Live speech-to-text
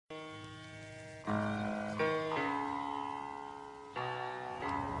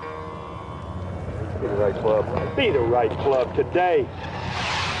right club. Be the right club today.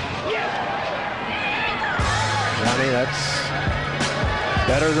 Johnny, that's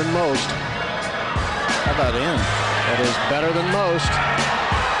better than most. How about in? That is better than most.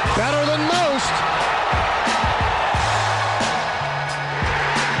 Better than most!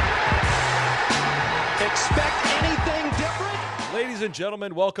 Expect anything different? Ladies and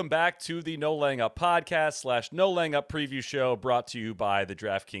gentlemen, welcome back to the No Laying Up podcast / No Laying Up preview show brought to you by the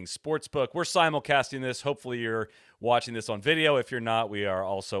DraftKings Sportsbook. We're simulcasting this. Hopefully you're watching this on video. If you're not, we are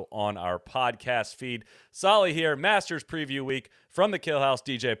also on our podcast feed. Solly here, Masters preview week from the Kill House,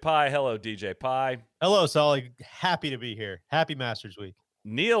 DJ Pie. Hello, DJ Pie. Hello, Solly. Happy to be here. Happy Masters week.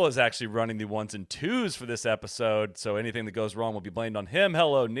 Neil is actually running the 1s and 2s for this episode, so anything that goes wrong will be blamed on him.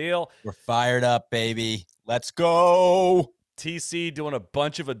 Hello, Neil. We're fired up, baby. Let's go. TC doing a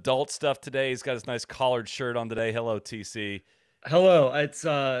bunch of adult stuff today. He's got his nice collared shirt on today. Hello, TC. Hello. It's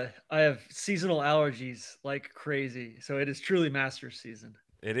I have seasonal allergies like crazy, so it is truly Masters season.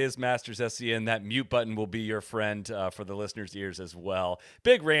 It is Masters SCN. That mute button will be your friend for the listeners' ears as well.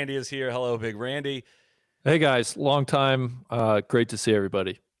 Big Randy is here. Hello, Big Randy. Hey guys, long time. Great to see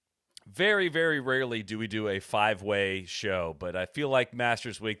everybody. Very, very rarely do we do a 5-way show, but I feel like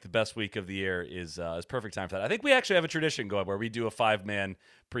Masters Week, the best week of the year, is perfect time for that. I think we actually have a tradition going where we do a 5-man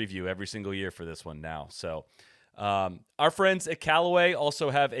preview every single year for this one now. So our friends at Callaway also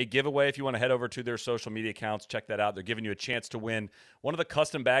have a giveaway. If you want to head over to their social media accounts, check that out. They're giving you a chance to win one of the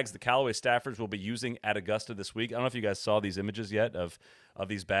custom bags the Callaway staffers will be using at Augusta this week. I don't know if you guys saw these images yet of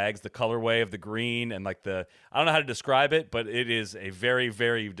these bags, the colorway of the green and like I don't know how to describe it, but it is a very,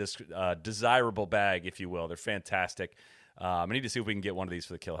 very desirable bag, if you will. They're fantastic. I need to see if we can get one of these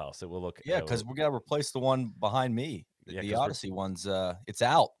for the Kill House. It will look. Yeah, because we're going to replace the one behind me. Yeah, the Odyssey one's, it's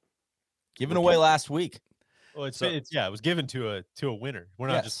out. Given away last week. Well, it was given to a winner. We're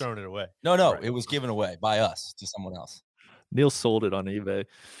not just throwing it away. No, right. It was given away by us to someone else. Neil sold it on eBay.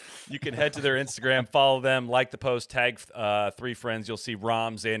 You can head to their Instagram, follow them, like the post, tag 3 friends. You'll see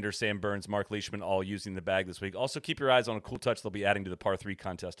Rom, Xander, Sam Burns, Mark Leishman all using the bag this week. Also, keep your eyes on a cool touch they'll be adding to the par 3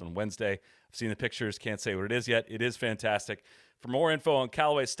 contest on Wednesday. I've seen the pictures, can't say what it is yet. It is fantastic. For more info on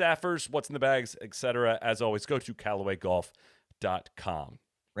Callaway staffers, what's in the bags, etc., as always, go to CallawayGolf.com.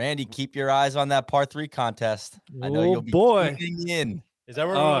 Randy, keep your eyes on that par 3 contest. I know you'll be tuning in. Is that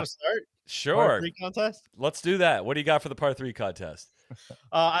where we want to start? Sure. Par 3 contest? Let's do that. What do you got for the par 3 contest?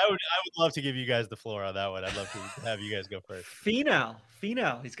 I would love to give you guys the floor on that one. I'd love to have you guys go first. Finau.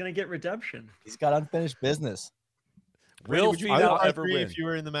 He's going to get redemption. He's got unfinished business. Will Finau ever win? If you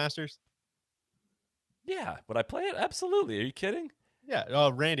were in the Masters? Yeah. Would I play it? Absolutely. Are you kidding? Yeah.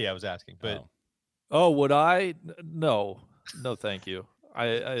 Oh, Randy, I was asking. But would I? No, thank you.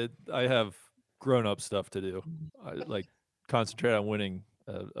 I have grown-up stuff to do. I concentrate on winning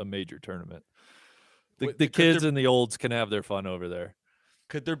a major tournament. The kids and the olds can have their fun over there.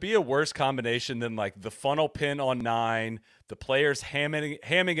 Could there be a worse combination than like the funnel pin on 9, the players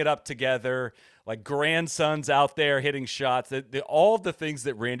hamming it up together, like grandsons out there hitting shots, all of the things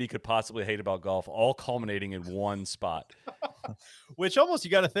that Randy could possibly hate about golf, all culminating in one spot? Which almost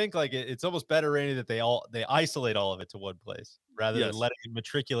you got to think like it's almost better, Randy, that they isolate all of it to one place rather than letting it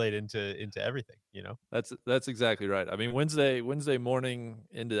matriculate into everything. You know, that's exactly right. I mean, Wednesday morning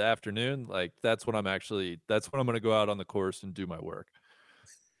into the afternoon, like that's when I'm going to go out on the course and do my work.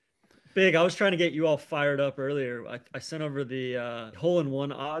 Big, I was trying to get you all fired up earlier. I sent over the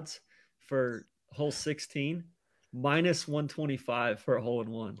hole-in-one odds for hole 16, minus 125 for a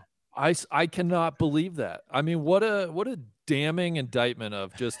hole-in-one. I cannot believe that. I mean, what a damning indictment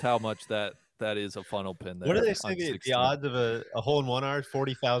of just how much that is a funnel pin there. What do they say the odds of a hole-in-one are?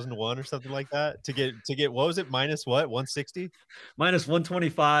 40,000 to 1 or something like that to get what was it, minus what, 160? Minus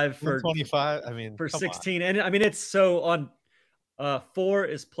 125 for 125. I mean, for 16. And I mean, it's so on 4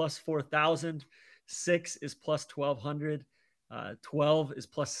 is plus 4,000, 6 is plus 1,200, 12 is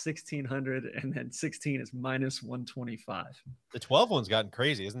plus 1,600, and then 16 is minus 125. The 12 one's gotten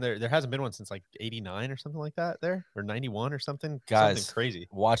crazy, isn't there? There hasn't been one since like 89 or something like that there, or 91 or something. Guys, something crazy.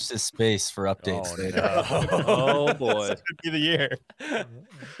 Watch this space for updates. Oh boy. This could be the year.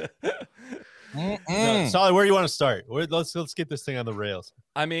 No, Solly, where do you want to start? Let's get this thing on the rails.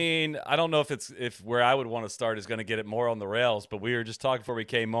 I mean, I don't know if where I would want to start is going to get it more on the rails, but we were just talking before we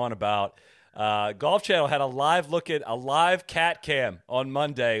came on about Golf Channel had a live cat cam on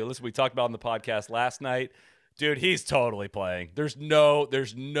Monday. Listen, we talked about it on the podcast last night. Dude, he's totally playing. There's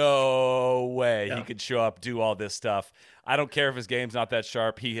no way he could show up, do all this stuff. I don't care if his game's not that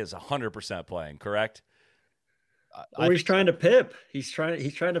sharp. He is 100% playing, correct? Or he's trying to pip. He's trying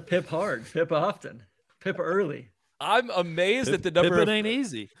to pip hard, pip often, pip early. I'm amazed at the number Pippin ain't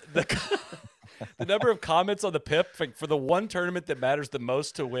easy. The number of comments on the PIP for the one tournament that matters the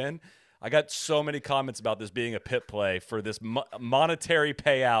most to win. I got so many comments about this being a PIP play for this monetary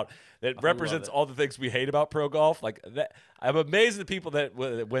payout that represents all the things we hate about pro golf. Like that, I'm amazed at the people that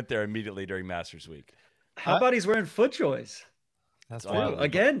went there immediately during Masters Week. How about he's wearing FootJoys? That's wild.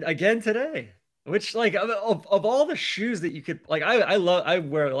 Again today. Which, like, of all the shoes that you could, like, I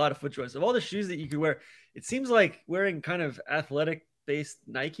wear a lot of FootJoys. Of all the shoes that you could wear, it seems like wearing kind of athletic based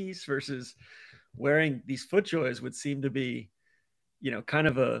Nikes versus wearing these FootJoys would seem to be, kind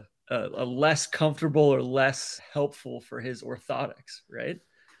of a less comfortable or less helpful for his orthotics, right?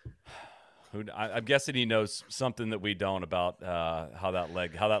 I'm guessing he knows something that we don't about how that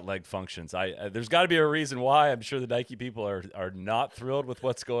leg functions. There's got to be a reason why. I'm sure the Nike people are not thrilled with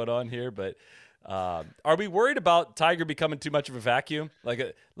what's going on here, but are we worried about Tiger becoming too much of a vacuum?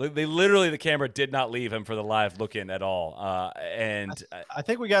 Like the camera did not leave him for the live look-in at all. And I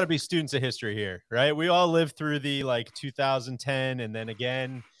think we got to be students of history here, right? We all lived through the 2010 and then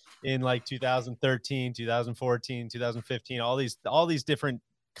again in 2013, 2014, 2015, all these different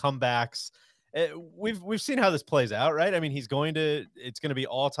comebacks. We've seen how this plays out, right? I mean, it's going to be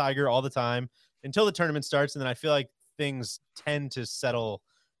all Tiger all the time until the tournament starts, and then I feel like things tend to settle.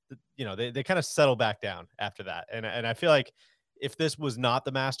 They kind of settle back down after that, and I feel like if this was not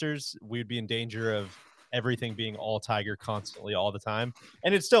the Masters, we'd be in danger of everything being all Tiger constantly all the time,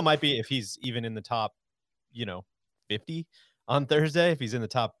 and it still might be if he's even in the top, 50 on Thursday, if he's in the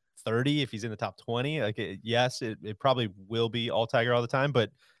top 30, if he's in the top 20, it probably will be all Tiger all the time, but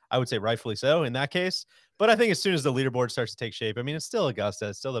I would say rightfully so in that case. But I think as soon as the leaderboard starts to take shape, I mean, it's still Augusta,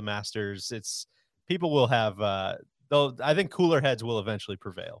 it's still the Masters. People will have, though I think cooler heads will eventually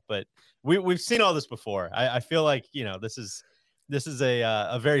prevail. But we've seen all this before. I feel like this is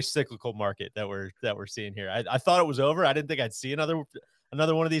a very cyclical market that we're seeing here. I thought it was over. I didn't think I'd see another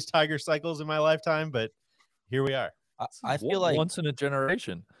one of these Tiger cycles in my lifetime, but here we are. I feel like once in a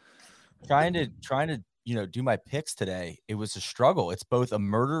generation. Trying to do my picks today, it was a struggle. It's both a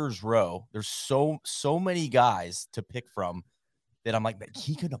murderer's row. There's so many guys to pick from that I'm like,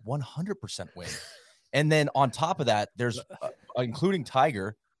 he could 100% win. And then on top of that, there's including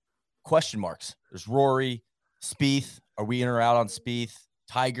Tiger, question marks. There's Rory, Spieth. Are we in or out on Spieth?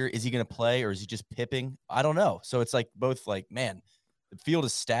 Tiger, is he going to play or is he just pipping? I don't know. So it's like both man, the field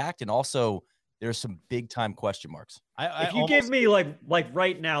is stacked, and also there's some big time question marks. If you give me like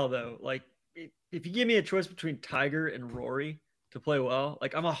right now though, if you give me a choice between Tiger and Rory to play well,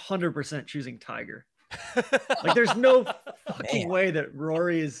 I'm 100% choosing Tiger. There's no fucking way that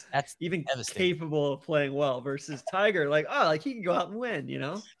Rory is even capable of playing well versus Tiger. He can go out and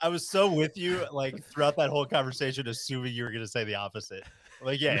win, I was so with you throughout that whole conversation, assuming you were going to say the opposite.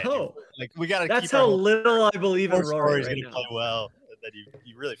 We got to. That's how little I believe in Rory. Rory's going to play well. That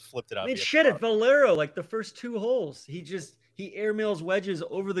you really flipped it up. I mean, shit, at Valero, the first two holes, he airmails wedges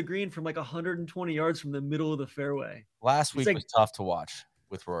over the green from 120 yards from the middle of the fairway. Last week was tough to watch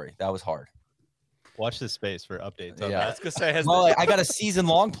with Rory. That was hard. Watch this space for updates. Yeah, I was gonna say. I got a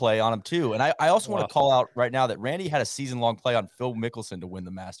season-long play on him too, and I also want to call out right now that Randy had a season-long play on Phil Mickelson to win the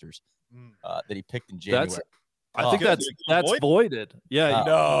Masters that he picked in January. I think that's voided. Yeah.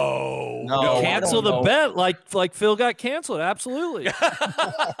 No. Cancel the bet like Phil got canceled. Absolutely.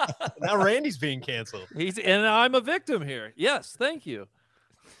 Now Randy's being canceled. And I'm a victim here. Yes. Thank you.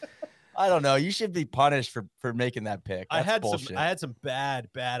 I don't know. You should be punished for making that pick. That's I had some bad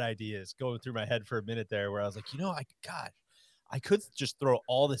ideas going through my head for a minute there where I was like, I could just throw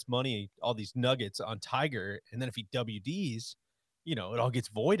all this money, all these nuggets on Tiger. And then if he WDs, it all gets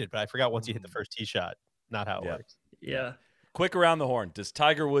voided. But I forgot once he hit the first tee shot. Not how it works. Yeah. Quick around the horn. Does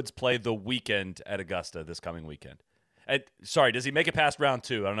Tiger Woods play the weekend at Augusta this coming weekend? Does he make it past round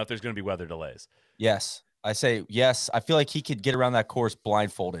 2? I don't know if there's going to be weather delays. Yes. I say yes. I feel like he could get around that course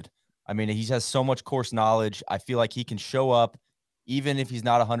blindfolded. I mean, he has so much course knowledge. I feel like he can show up even if he's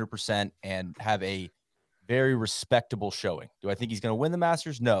not 100% and have a very respectable showing. Do I think he's going to win the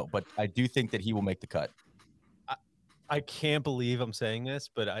Masters? No, but I do think that he will make the cut. I can't believe I'm saying this,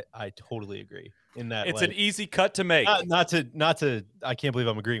 but I totally agree in that it's an easy cut to make. Not to. I can't believe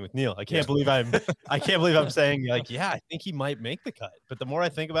I'm agreeing with Neil. I can't believe I'm saying I think he might make the cut. But the more I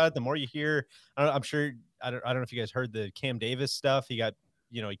think about it, the more you hear. I'm sure. I don't know if you guys heard the Cam Davis stuff. He got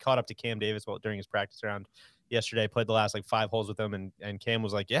he caught up to Cam Davis during his practice round yesterday. Played the last 5 holes with him, and Cam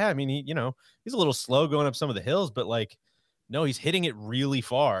was like, yeah, I mean he's a little slow going up some of the hills, but no, he's hitting it really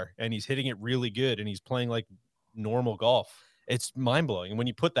far and he's hitting it really good and he's playing normal golf. It's mind-blowing. And when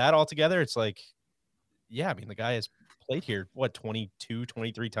you put that all together, it's the guy has played here 22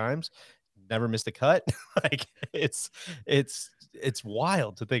 23 times, never missed a cut. It's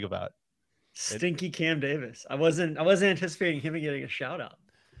wild to think about. Stinky Cam Davis. I wasn't anticipating him getting a shout out.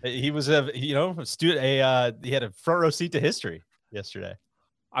 He was a student. He had a front row seat to history yesterday.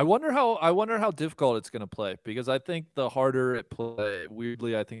 I wonder how difficult it's going to play, because I think the harder it play,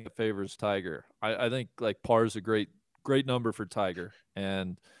 weirdly, I think it favors Tiger. I think like par is a great number for Tiger,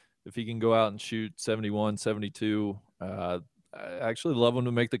 and if he can go out and shoot 71, 72, I actually love him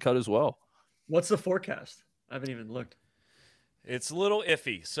to make the cut as well. What's the forecast? I haven't even looked. It's a little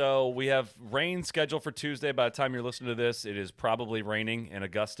iffy. So we have rain scheduled for Tuesday. By the time you're listening to this, it is probably raining in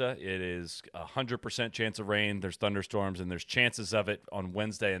Augusta. It is 100% chance of rain. There's thunderstorms, and there's chances of it on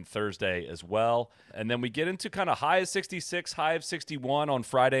Wednesday and Thursday as well. And then we get into kind of high of 66, high of 61 on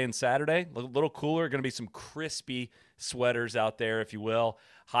Friday and Saturday. A little cooler. Going to be some crispy sweaters out there, if you will.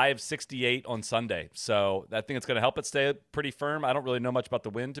 High of 68 on Sunday. So I think it's going to help it stay pretty firm. I don't really know much about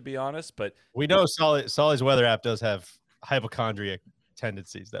the wind, to be honest, but we know Solly's weather app does have hypochondriac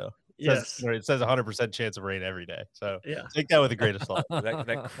tendencies, though. Yes. It says 100% chance of rain every day. So yeah, take that with a grain of salt.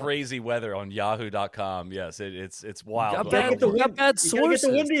 that crazy weather on yahoo.com. Yes, it's wild. You gotta get the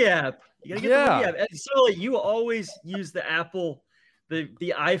windy app. You gotta get the windy app. And so you always use the Apple, the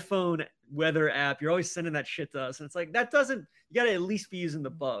iPhone weather app. You're always sending that shit to us. And it's like, that doesn't, you gotta at least be using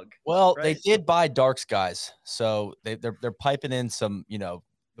the bug. Well, right? they did buy Dark Skies, so they're piping in some,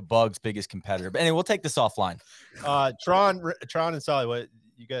 the bug's biggest competitor. But anyway, we'll take this offline. Tron and Solly, what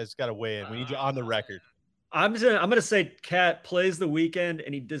you guys got to weigh in? We need you on the record. I'm gonna say Cat plays the weekend,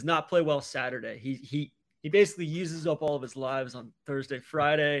 and he does not play well Saturday. He basically uses up all of his lives on Thursday,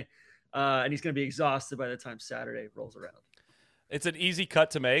 Friday, and he's gonna be exhausted by the time Saturday rolls around. It's an easy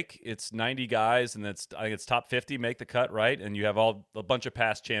cut to make. It's 90 guys, and I think it's top 50 make the cut, right? And you have a bunch of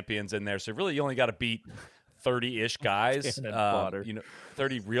past champions in there. So really, you only got to beat 30-ish guys,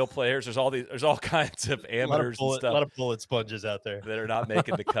 30 real players. There's all kinds of amateurs and stuff. A lot of bullet sponges out there that are not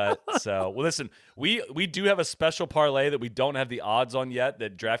making the cut. So, well, listen, we do have a special parlay that we don't have the odds on yet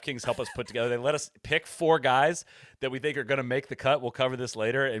that DraftKings help us put together. They let us pick 4 guys that we think are going to make the cut. We'll cover this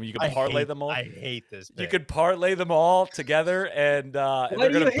later, and you can parlay them all. I hate this. You could parlay them all together, and they're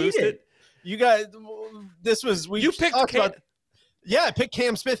going to boost it. You guys, you picked Yeah, I picked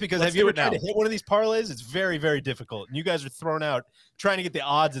Cam Smith because have you ever tried to hit one of these parlays? It's very, very difficult. And you guys are thrown out trying to get the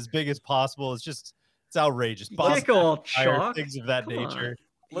odds as big as possible. It's outrageous. Things of that nature.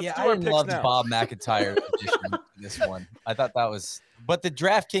 I didn't love the Bob McIntyre edition this one. I thought that was – but the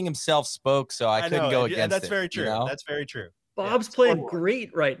DraftKings himself spoke, so I couldn't go against it. That's very true. That's very true. Bob's playing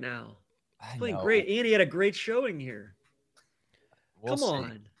great right now. He's playing great, and he had a great showing here. Come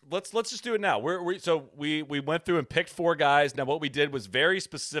on. Let's just do it now. We went through and picked 4 guys. Now what we did was very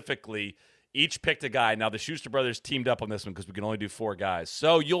specifically each picked a guy. Now the Schuster brothers teamed up on this one because we can only do 4 guys.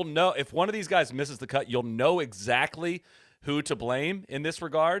 So you'll know if one of these guys misses the cut, you'll know exactly who to blame in this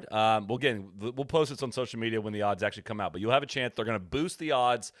regard. We'll post this on social media when the odds actually come out, but you'll have a chance. They're going to boost the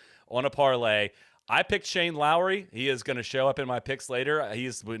odds on a parlay. I picked Shane Lowry. He is going to show up in my picks later. He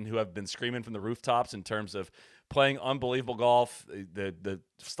is who I've been screaming from the rooftops in terms of playing unbelievable golf. The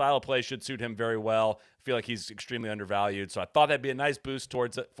style of play should suit him very well. I feel like he's extremely undervalued. So I thought that'd be a nice boost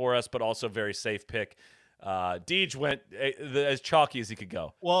towards it for us, but also a very safe pick. Deej went as chalky as he could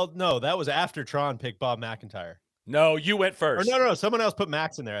go. Well, no, that was after Tron picked Bob McIntyre. No, you went first. Or no. Someone else put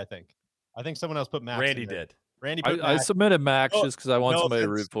Max in there, I think. Someone else put Max Randy in there. did. Randy put I Max. submitted Max just because I want somebody to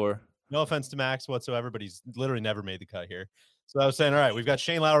root for. No offense to Max whatsoever, but he's literally never made the cut here. So I was saying, all right, we've got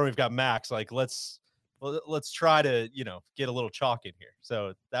Shane Lowry, we've got Max. Like, let's try to, get a little chalk in here.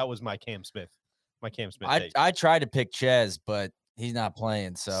 So that was my Cam Smith. I tried to pick Ches, but he's not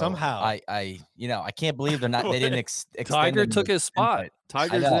playing. So somehow I can't believe they didn't extend Tiger took his spot.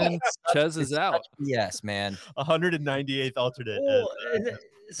 Tiger's in, Ches is out. Yes, man. 198th alternate.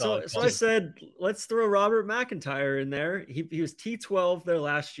 So I said, let's throw Robert McIntyre in there. He was T12 there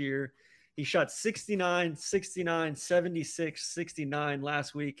last year. He shot 69, 69, 76, 69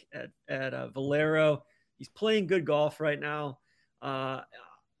 last week at Valero. He's playing good golf right now. I'm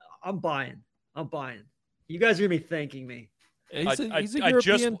buying. You guys are going to be thanking me. He's a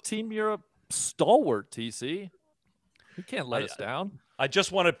European Team Europe stalwart, TC. He can't let us down. I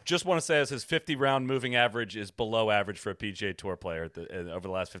just want to say as his 50-round moving average is below average for a PGA Tour player over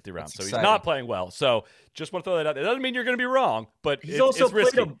the last 50 rounds. So he's not playing well. So just want to throw that out there. It doesn't mean you're going to be wrong, but he's also it's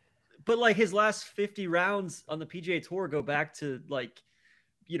risky. But like his last 50 rounds on the PGA Tour go back to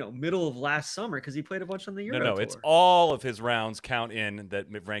middle of last summer because he played a bunch on the Euro Tour. No, it's all of his rounds count in that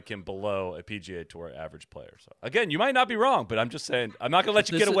rank him below a PGA Tour average player. So again, you might not be wrong, but I'm just saying I'm not going to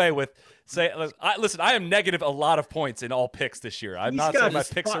let you get away with say. Listen, I am negative a lot of points in all picks this year. I'm not saying my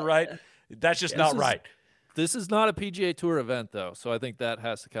picks are right. That's just not right. This is not a PGA Tour event though, so I think that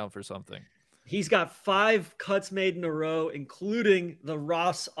has to count for something. He's got 5 cuts made in a row, including the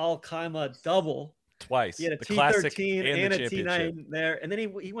Ross Alkaima double. Twice. He had a the T13 classic and the a championship. T9 there. And then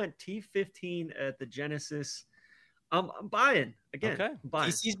he went T15 at the Genesis. I'm buying again. Okay. I'm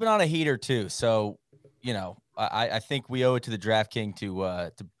buying. He's been on a heater too. So, you know, I think we owe it to the DraftKings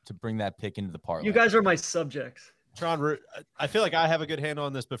to bring that pick into the parlay. You guys are my subjects. Tron, I feel like I have a good handle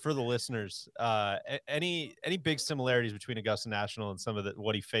on this, but for the listeners, any big similarities between Augusta National and some of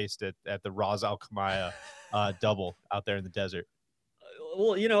what he faced at the Ras Al Khaimah double out there in the desert?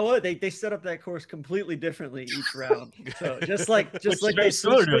 Well, you know what? They set up that course completely differently each round. So just like they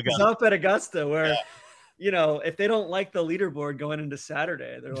switched things up at Augusta, where you know, if they don't like the leaderboard going into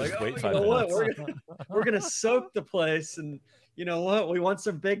Saturday, they're like, oh, you know what? We're gonna soak the place, and you know what? We want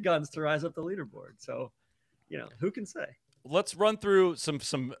some big guns to rise up the leaderboard. So, you know, who can say? Let's run through some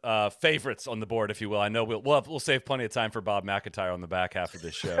favorites on the board, if you will. I know we'll save plenty of time for Bob McIntyre on the back half of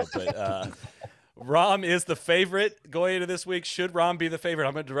this show, but Rahm is the favorite going into this week. Should Rahm be the favorite?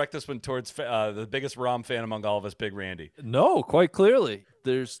 I'm going to direct this one towards the biggest Rahm fan among all of us, Big Randy. No, quite clearly.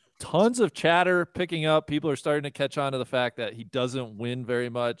 There's tons of chatter picking up. People are starting to catch on to the fact that he doesn't win very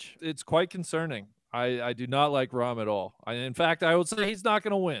much. It's quite concerning. I do not like Rahm at all. In fact, I would say he's not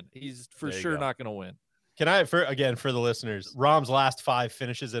going to win. He's for sure not going to win. Can I, for the listeners, Rahm's last 5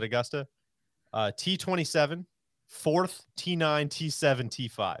 finishes at Augusta, T27, 4th, T9, T7,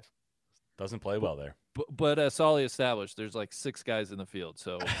 T5. Doesn't play well there. But as Solly established, there's like 6 guys in the field,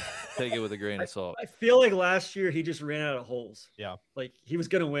 so take it with a grain of salt. I feel like last year he just ran out of holes. Yeah. Like he was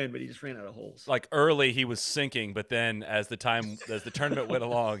going to win, but he just ran out of holes. Like early he was sinking, but then as the tournament went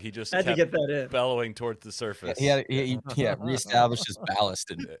along, he just had kept to get that in. bellowing towards the surface. He reestablished his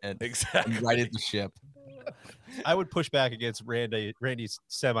ballast and exactly righted the ship. I would push back against Randy's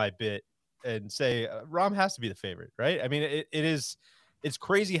semi-bit and say Rahm has to be the favorite, right? I mean, it's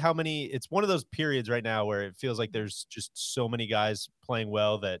crazy how many. It's one of those periods right now where it feels like there's just so many guys playing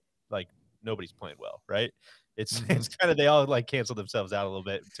well that like nobody's playing well, right? It's kind of, they all like cancel themselves out a little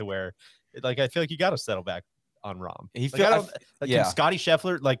bit to where like I feel like you got to settle back on Rahm. Can Scotty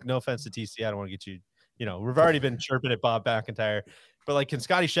Scheffler, like, no offense to TC, I don't want to get you, you know, we've already been chirping at Bob McIntyre, but like, can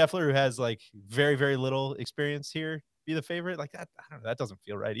Scotty Scheffler, who has like very, very little experience here, be the favorite? Like that, I don't know. That doesn't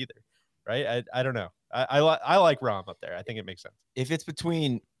feel right either. Right. I don't know. I like Rahm up there. I think it makes sense. If it's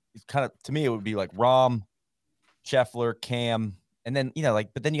between, kind of, to me, it would be like Rahm, Scheffler, Cam, and then, you know,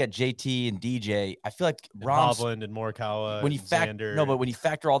 like, but then you got JT and DJ. I feel like Rahm, Hovland and Morikawa, when you when you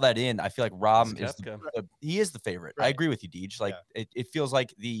factor all that in, I feel like Rahm he is the favorite. Right. I agree with you, Deej. Like it feels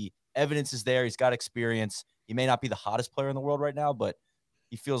like the evidence is there. He's got experience. He may not be the hottest player in the world right now, but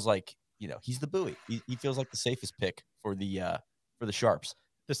he feels like, you know, he's the buoy. He feels like the safest pick for the sharps.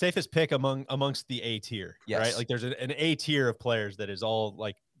 The safest pick amongst the A tier, right? Like there's an A tier of players that is all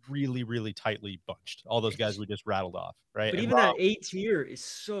like really, really tightly bunched. All those guys we just rattled off, right? But and even that A tier is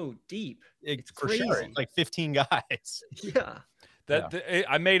so deep. It's for crazy. sure. It's like 15 guys. Yeah.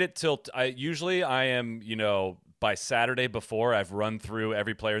 I made it till I am, you know, by Saturday before I've run through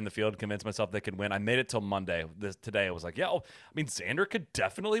every player in the field, convinced myself they can win. I made it till Monday. Today I was like, I mean, Xander could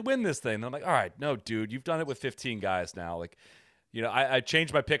definitely win this thing. And I'm like, all right, no, dude, you've done it with 15 guys now. Like, you know, I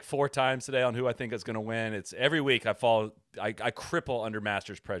changed my pick 4 times today on who I think is going to win. It's every week I cripple under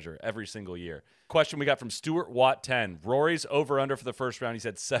Masters pressure every single year. Question we got from Stuart Watt 10. Rory's over under for the first round. He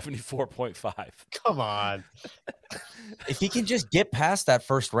said 74.5. Come on. If he can just get past that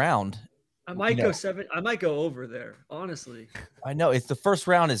first round, I might go 7. I might go over there, honestly. I know it's the first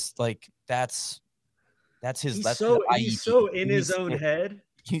round is like that's his. He's that's so in his own head.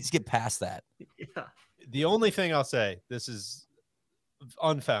 He needs to get past that. Yeah. The only thing I'll say, this is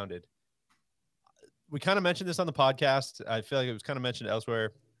unfounded. We kind of mentioned this on the podcast. I feel like it was kind of mentioned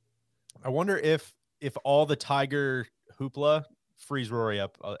elsewhere. I wonder if all the Tiger hoopla frees Rory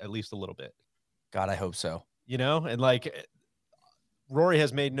up at least a little bit. God, I hope so. You know, and like Rory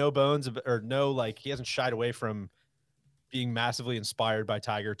has made no bones he hasn't shied away from being massively inspired by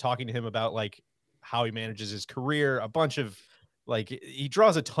Tiger, talking to him about like how he manages his career, a bunch of like, he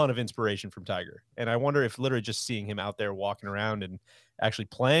draws a ton of inspiration from Tiger. And I wonder if literally just seeing him out there walking around and actually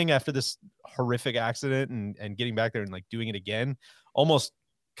playing after this horrific accident and getting back there and like doing it again almost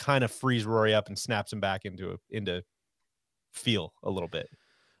kind of frees Rory up and snaps him back into feel a little bit.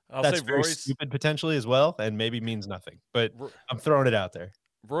 That's say very Rory's stupid potentially as well, and maybe means nothing, but I'm throwing it out there.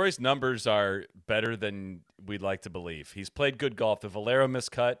 Rory's numbers are better than we'd like to believe. He's played good golf. The Valero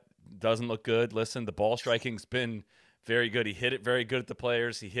miscut doesn't look good. Listen, the ball striking's been very good. He hit it very good at the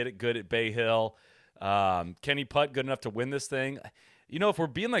Players. He hit it good at Bay Hill. Can he putt good enough to win this thing? You know, if we're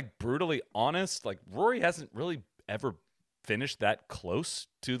being like brutally honest, like Rory hasn't really ever finished that close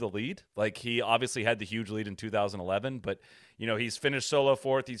to the lead. Like, he obviously had the huge lead in 2011, but he's finished solo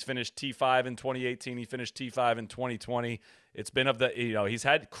fourth. He's finished T5 in 2018. He finished T5 in 2020. It's been he's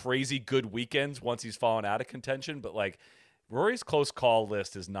had crazy good weekends once he's fallen out of contention, but like Rory's close call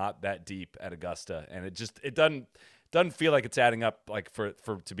list is not that deep at Augusta, and it doesn't feel like it's adding up like for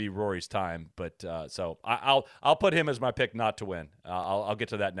to be Rory's time. But so I'll put him as my pick not to win. I'll get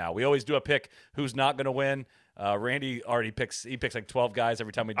to that now. We always do a pick who's not going to win. Randy already picks like 12 guys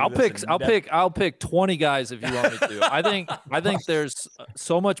every time we do I'll pick 20 guys if you want me to. I think there's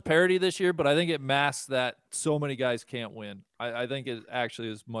so much parity this year, but I think it masks that so many guys can't win. I think it actually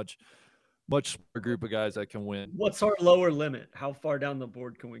is much smaller group of guys that can win. What's our lower limit? How far down the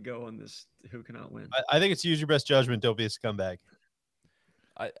board can we go on this? Who cannot win? I think it's use your best judgment. Don't be a scumbag.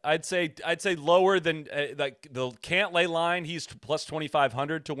 I'd say lower than like the can't lay line. He's plus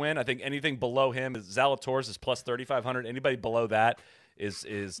 2,500 to win. I think anything below him is Zalatoris is plus 3,500. Anybody below that is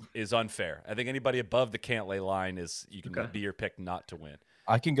unfair. I think anybody above the can't lay line you can be your pick not to win.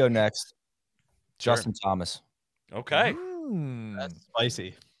 I can go next. Sure. Justin Thomas. Okay, That's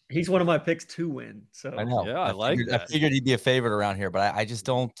spicy. He's one of my picks to win. So I know. Yeah, I figured he'd be a favorite around here, but I just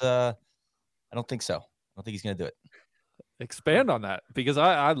don't. I don't think so. I don't think he's going to do it. Expand on that, because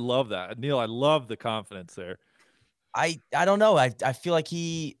I love that, Neil. I love the confidence there. I don't know. I feel like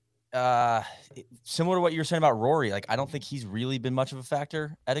he similar to what you were saying about Rory. Like, I don't think he's really been much of a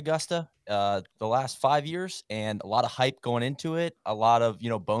factor at Augusta the last 5 years, and a lot of hype going into it. A lot of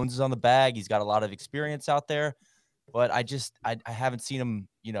bones is on the bag. He's got a lot of experience out there, but I haven't seen him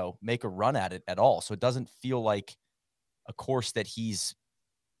make a run at it at all. So it doesn't feel like a course that he's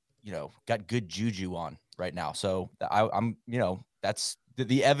got good juju on right now. So I'm that's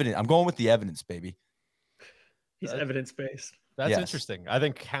the evidence. I'm going with the evidence, baby. He's evidence-based. That's interesting. I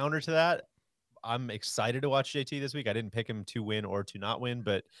think counter to that, I'm excited to watch JT this week. I didn't pick him to win or to not win,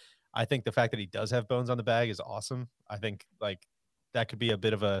 but I think the fact that he does have bones on the bag is awesome. I think like that could be a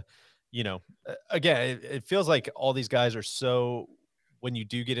bit of a, again, it feels like all these guys are so, when you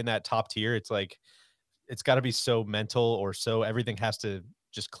do get in that top tier, it's like, it's got to be so mental or so everything has to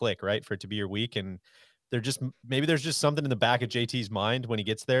just click, right, for it to be your week. And maybe there's just something in the back of JT's mind when he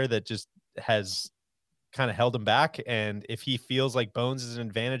gets there that just has kind of held him back. And if he feels like bones is an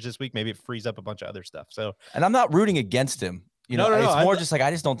advantage this week, maybe it frees up a bunch of other stuff. So, and I'm not rooting against him. No, it's more just like,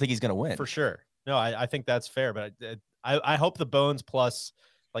 I just don't think he's going to win. For sure. No, I think that's fair, but I hope the bones plus,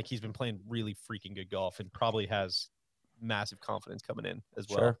 like, he's been playing really freaking good golf and probably has massive confidence coming in as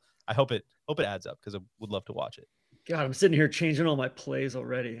well. Sure. I hope it adds up because I would love to watch it. God, I'm sitting here changing all my plays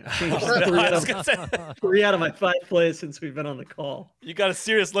already. I changed 3 out of my 5 plays since we've been on the call. You got a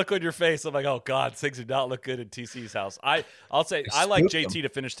serious look on your face. I'm like, oh God, things do not look good in TC's house. I'll say I like JT to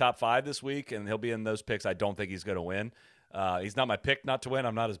finish top 5 this week, and he'll be in those picks. I don't think he's going to win. He's not my pick not to win.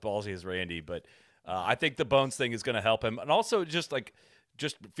 I'm not as ballsy as Randy, but I think the bones thing is going to help him. And also just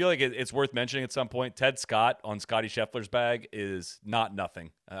feel like it's worth mentioning at some point, Ted Scott on Scotty Scheffler's bag is not nothing,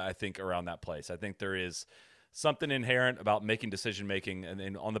 I think, around that place. I think there is something inherent about making decision-making. And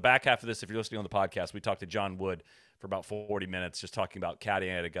then on the back half of this, if you're listening on the podcast, we talked to John Wood for about 40 minutes, just talking about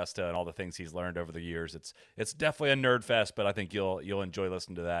caddying at Augusta and all the things he's learned over the years. It's definitely a nerd fest, but I think you'll enjoy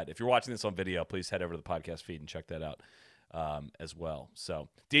listening to that. If you're watching this on video, please head over to the podcast feed and check that out as well. So,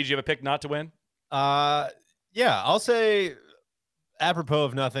 did you have a pick not to win? Yeah, I'll say, apropos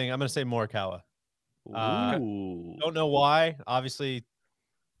of nothing, I'm going to say Morikawa. Don't know why. Obviously,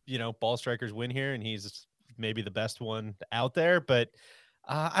 ball strikers win here, and he's maybe the best one out there, but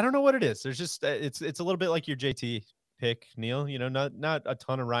I don't know what it is. There's just it's a little bit like your JT pick, Neil. Not a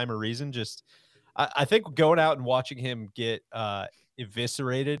ton of rhyme or reason. Just I think going out and watching him get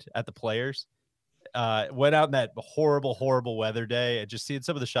eviscerated at the Players, went out in that horrible weather day, and just seeing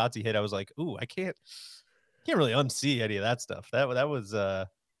some of the shots he hit, I was like, ooh, I can't really unsee any of that stuff. That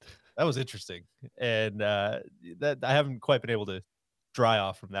was interesting, and that I haven't quite been able to dry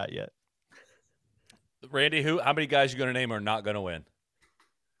off from that yet. Randy, how many guys you going to name are not going to win?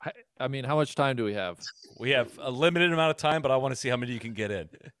 I mean, how much time do we have? We have a limited amount of time, but I want to see how many you can get in.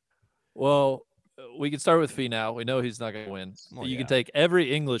 Well, we can start with Finau. We know he's not going to win. You can take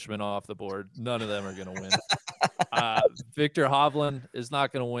every Englishman off the board. None of them are going to win. Victor Hovland is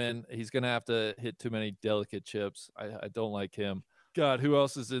not going to win. He's going to have to hit too many delicate chips. I don't like him. God, who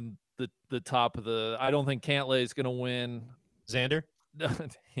else is in the top of the – I don't think Cantlay is going to win. Xander?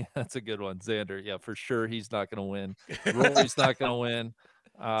 Yeah, that's a good one. Xander, yeah, for sure he's not going to win. Rory's not going to win.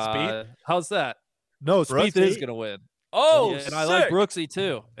 Speed? How's that? No, Spieth is going to win. Oh, yeah, and I like Brooksy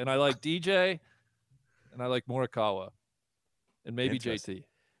too, and I like DJ, and I like Morikawa, and maybe JT.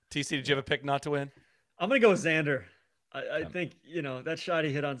 TC, did you have a pick not to win? I'm going to go with Xander. I think, that shot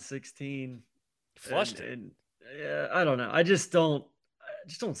he hit on 16 Flushed it. And I don't know. I just don't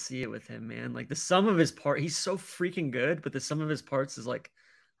see it with him, man. Like the sum of his part, he's so freaking good, but the sum of his parts is like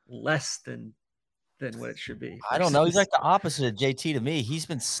less than what it should be. I don't know. He's like the opposite of JT to me. He's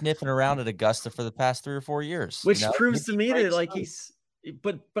been sniffing around at Augusta for the past 3 or 4 years. Which proves to me that like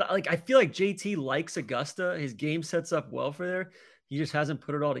but like I feel like JT likes Augusta. His game sets up well for there. He just hasn't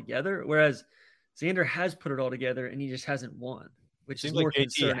put it all together. Whereas Xander has put it all together and he just hasn't won, which is more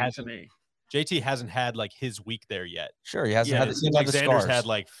concerning to me. JT hasn't had like his week there yet. Sure, he hasn't had it seems like Xander's had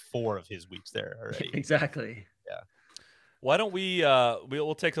like 4 of his weeks there already. Exactly. Yeah. Why don't we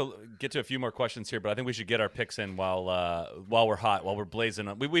we'll get to a few more questions here, but I think we should get our picks in while we're hot, while we're blazing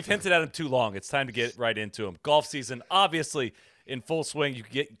them. We've hinted at them too long. It's time to get right into them. Golf season, obviously, in full swing.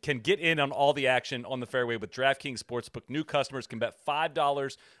 You can get in on all the action on the fairway with DraftKings Sportsbook. New customers can bet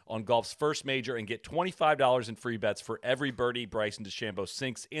 $5 on golf's first major and get $25 in free bets for every birdie Bryson DeChambeau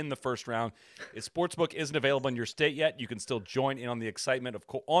sinks in the first round. If Sportsbook isn't available in your state yet, you can still join in on the excitement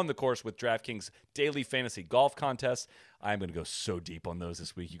on the course with DraftKings daily fantasy golf contests. I'm going to go so deep on those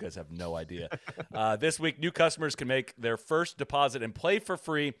this week. You guys have no idea. This week, new customers can make their first deposit and play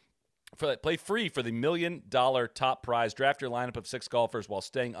free for the $1 million top prize. Draft your lineup of 6 golfers while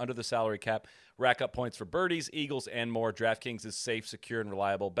staying under the salary cap. Rack up points for birdies, eagles, and more. DraftKings is safe, secure, and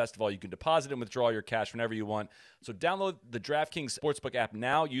reliable. Best of all, you can deposit and withdraw your cash whenever you want. So download the DraftKings Sportsbook app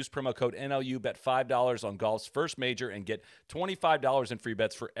now. Use promo code NLU. Bet $5 on golf's first major and get $25 in free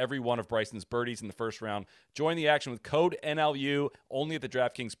bets for every one of Bryson's birdies in the first round. Join the action with code NLU only at the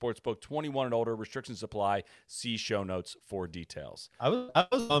DraftKings Sportsbook. 21 and older. Restrictions apply. See show notes for details. I was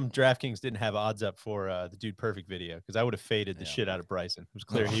DraftKings didn't have odds up for the Dude Perfect video because I would have faded the shit out of Bryson. It was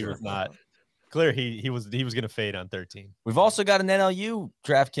clear he was not. Clear he was going to fade on 13. We've also got an NLU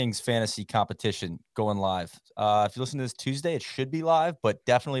DraftKings fantasy competition going live. If you listen to this Tuesday, it should be live, but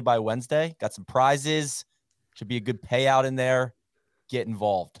definitely by Wednesday. Got some prizes. Should be a good payout in there. Get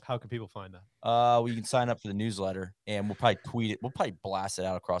involved. How can people find that? Well, you can sign up for the newsletter, and we'll probably tweet it. We'll probably blast it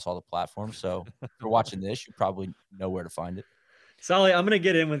out across all the platforms. So if you're watching this, you probably know where to find it. Solly, I'm going to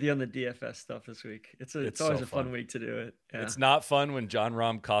get in with you on the DFS stuff this week. It's always so a fun week to do it. Yeah. It's not fun when John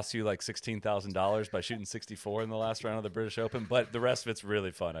Rahm costs you like $16,000 by shooting 64 in the last round of the British Open, but the rest of it's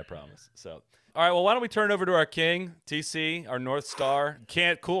really fun, I promise. So, all right, well, why don't we turn it over to our king, TC, our North Star.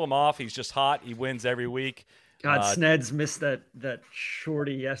 Can't cool him off. He's just hot. He wins every week. God, Sneds missed that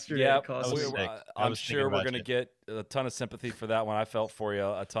shorty yesterday. Yeah, I'm sure we're going to get a ton of sympathy for that one. I felt for you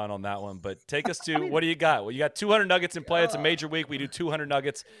a ton on that one. But take us to what do you got? Well, you got 200 nuggets in play. It's a major week. We do 200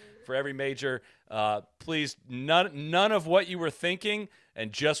 nuggets for every major. Please, none of what you were thinking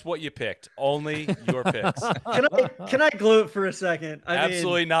and just what you picked. Only your picks. Can I gloat for a second?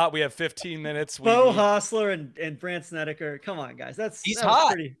 Absolutely not. We have 15 minutes. Bo Hostler and Brant Snedeker. Come on, guys. He's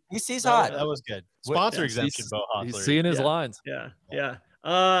hot. Pretty... He's hot. That was good. Sponsor exemption, Bo Hostler. He's seeing his lines. Yeah.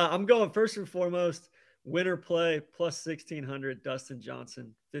 I'm going first and foremost. Winner play plus 1,600. Dustin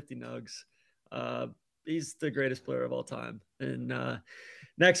Johnson, 50 nugs. He's the greatest player of all time. And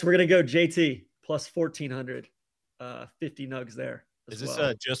next, we're gonna go JT plus 1,400. 50 nugs there. Is this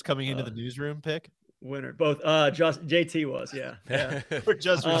just coming into the newsroom pick? Winner, both. Just JT was, yeah. We're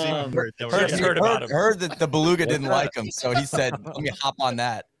just receiving word. Heard that the Beluga didn't like him, so he said, "Let me hop on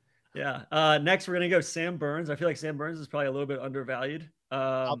that." Yeah. Next, we're gonna go Sam Burns. I feel like Sam Burns is probably a little bit undervalued.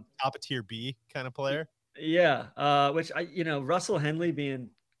 Top of tier B kind of player. Yeah. Which Russell Henley being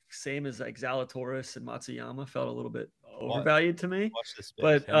same as like Zalatoris and Matsuyama felt a little bit overvalued to me. Watch this.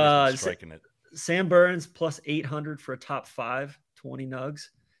 But striking it. Sam Burns plus 800 for a top 5, 20 nugs.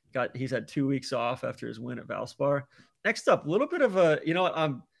 He's had 2 weeks off after his win at Valspar. Next up, a little bit of a,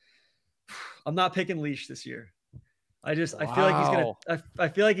 I'm not picking Leash this year. I feel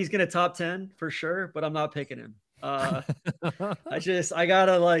like he's gonna top 10 for sure, but I'm not picking him. I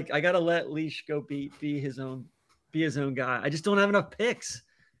gotta let Leash go be his own guy. I just don't have enough picks.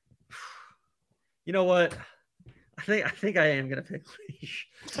 You know what? I think I am gonna pick Leash.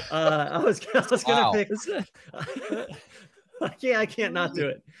 I was gonna pick. I can't not do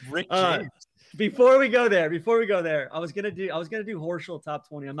it. Rick James. Before we go there, I was gonna do Horschel top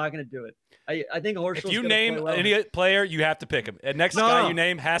 20. I'm not gonna do it. I think Horschel. If you name any player, you have to pick him. And next guy you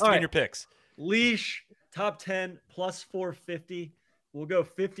name has to be in your picks. Leash top 10 plus 450. We'll go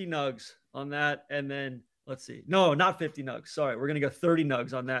 50 nugs on that, and then let's see. No, not 50 nugs. Sorry, we're gonna go 30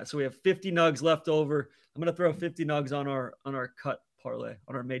 nugs on that. So we have 50 nugs left over. I'm gonna throw 50 nugs on our cut parlay,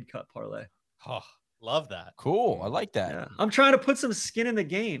 on our made cut parlay. Oh, love that. Cool. I like that. Yeah. I'm trying to put some skin in the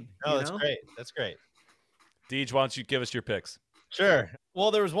game. Oh, that's great. That's great. Deej, why don't you give us your picks? Sure.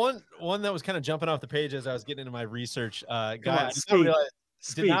 Well, there was one that was kind of jumping off the page as I was getting into my research. Guy, I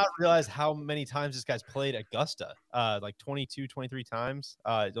did not realize how many times this guy's played Augusta. Like 22, 23 times.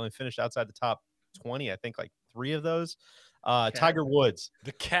 He only finished outside the top 20. I think like 3 of those. Tiger Woods,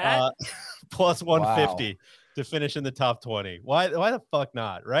 the cat, plus 150 to finish in the top 20. Why the fuck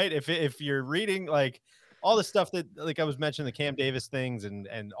not? Right? If you're reading like all the stuff that like I was mentioning the Cam Davis things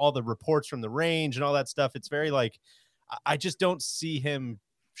and all the reports from the range and all that stuff, it's very like I just don't see him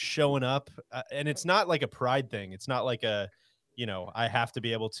showing up. And it's not like a pride thing. It's not like a, I have to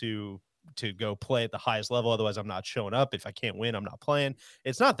be able to go play at the highest level. Otherwise I'm not showing up. If I can't win, I'm not playing.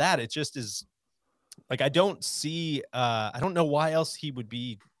 It's not that. It just is like, I don't see, I don't know why else he would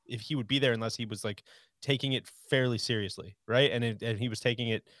be, if he would be there unless he was like taking it fairly seriously. Right. And he was taking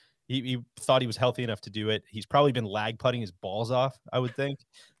it. He thought he was healthy enough to do it. He's probably been lag putting his balls off, I would think.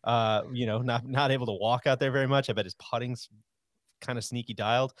 Not able to walk out there very much. I bet his putting's kind of sneaky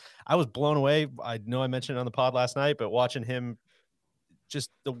dialed. I was blown away. I know I mentioned it on the pod last night, but watching him, just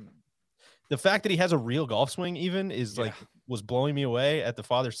the fact that he has a real golf swing even is like was blowing me away at the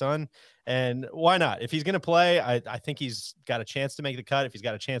father-son. And why not? If he's going to play, I think he's got a chance to make the cut. If he's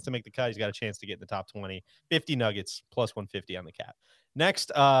got a chance to make the cut, he's got a chance to get in the top 20. 50 nuggets plus 150 on the cap.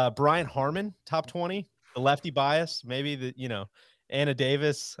 Next, Brian Harmon, top 20, the lefty bias, maybe Anna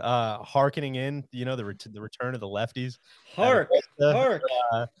Davis, hearkening in, the return of the lefties. Hark.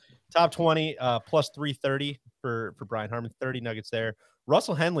 Top 20, plus 330 for Brian Harmon, 30 nuggets there.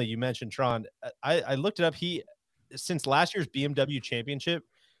 Russell Henley, you mentioned, Tron. I looked it up. Since last year's BMW championship,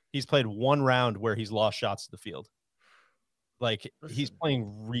 he's played one round where he's lost shots to the field. Like he's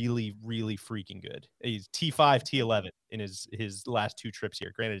playing really, really freaking good. He's T5, T11 in his last 2 trips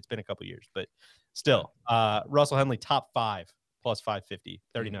here. Granted, it's been a couple years, but still, Russell Henley, top 5 plus 550,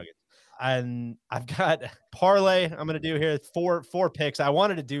 30 nuggets. And I've got parlay I'm going to do here. Four picks. I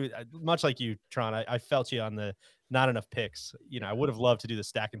wanted to do much like you, Tron. I felt you on the not enough picks. I would have loved to do the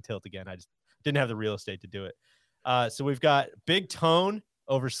stack and tilt again. I just didn't have the real estate to do it. So we've got Big Tone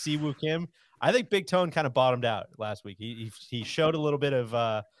over Siwoo Kim. I think Big Tone kind of bottomed out last week. He showed a little bit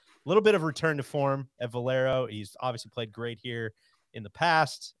of return to form at Valero. He's obviously played great here in the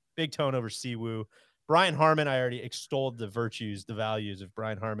past. Big Tone over Siwoo. Brian Harmon, I already extolled the virtues, the values of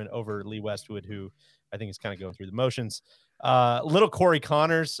Brian Harmon over Lee Westwood, who I think is kind of going through the motions. Little Corey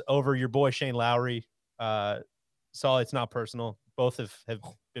Connors over your boy Shane Lowry. Solid, it's not personal. Both have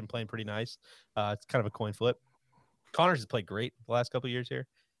been playing pretty nice. It's kind of a coin flip. Connors has played great the last couple of years here.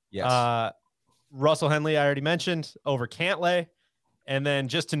 Yes. Russell Henley, I already mentioned, over Cantlay. And then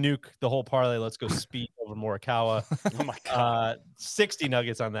just to nuke the whole parlay, let's go Speed over Morikawa. Oh my God. 60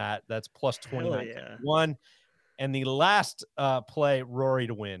 nuggets on that. That's plus 29. Yeah. And the last play, Rory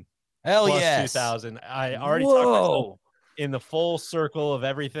to win. Hell plus yes. 2,000. I already talked myself in the full circle of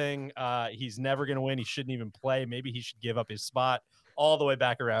everything. He's never going to win. He shouldn't even play. Maybe he should give up his spot all the way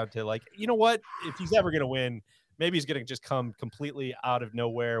back around to like, you know what? If he's ever going to win, maybe he's going to just come completely out of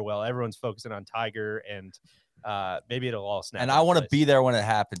nowhere while everyone's focusing on Tiger, and maybe it'll all snap. And I want to be there when it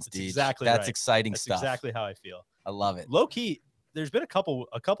happens, That's Deej. exactly That's right. exciting That's stuff. exactly how I feel. I love it. Low key, there's been a couple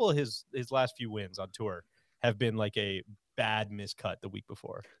of his last few wins on tour have been like a bad miscut the week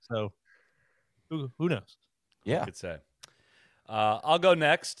before. So who knows? Yeah. I could say. I'll go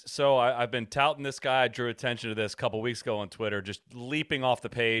next. So I've been touting this guy. I drew attention to this a couple weeks ago on Twitter, just leaping off the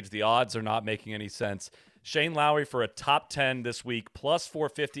page. The odds are not making any sense. Shane Lowry for a top 10 this week, plus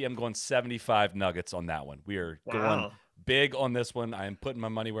 450. I'm going 75 nuggets on that one. We are going big on this one. I am putting my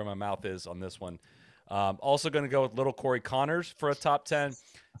money where my mouth is on this one. Also going to go with little Corey Connors for a top 10,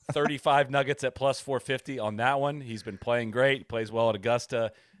 35 nuggets at plus 450 on that one. He's been playing great. He plays well at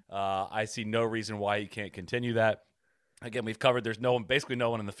Augusta. I see no reason why he can't continue that. Again, we've covered there's basically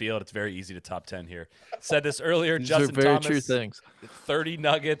no one in the field. It's very easy to top 10 here. Said this earlier. These Justin are very Thomas, true things. 30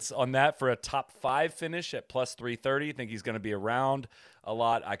 nuggets on that for a top 5 finish at plus 330. I think he's going to be around a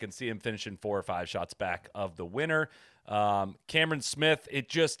lot. I can see him finishing 4 or 5 shots back of the winner. Cameron Smith,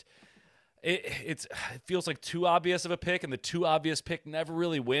 it feels like too obvious of a pick, and the too obvious pick never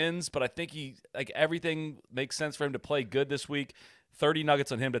really wins, but I think everything makes sense for him to play good this week. 30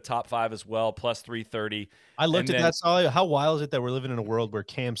 nuggets on him to top 5 as well, plus 330. I looked at that, Solly. How wild is it that we're living in a world where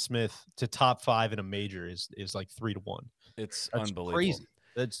Cam Smith to top 5 in a major is like 3-1? That's unbelievable. Crazy.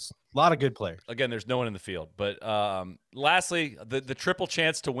 That's a lot of good players. Again, there's no one in the field. But lastly, the triple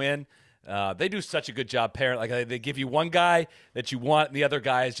chance to win. They do such a good job pairing. Like they give you one guy that you want, and the other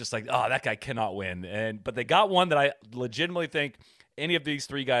guy is just like, oh, that guy cannot win. But they got one that I legitimately think any of these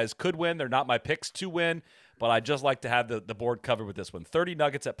 3 guys could win. They're not my picks to win, but I just like to have the board covered with this one. 30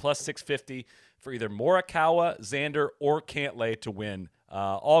 Nuggets at plus 650 for either Morikawa, Xander, or Cantlay to win.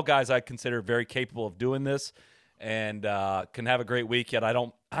 All guys I consider very capable of doing this and can have a great week. Yet I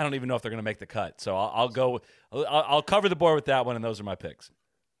don't even know if they're going to make the cut. So I'll cover the board with that one, and those are my picks.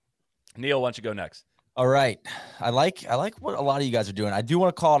 Neil, why don't you go next? All right. I like what a lot of you guys are doing. I do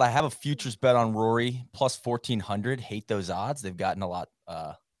want to call it. I have a futures bet on Rory plus 1,400. Hate those odds. They've gotten a lot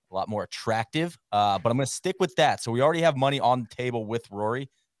more attractive. But I'm going to stick with that. So we already have money on the table with Rory.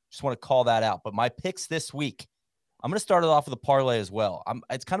 Just want to call that out. But my picks this week, I'm going to start it off with a parlay as well.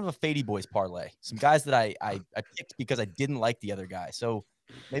 It's kind of a Fady Boys parlay. Some guys that I picked because I didn't like the other guy. So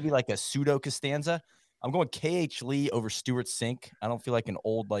maybe like a pseudo Costanza. I'm going KH Lee over Stuart Sink. I don't feel like an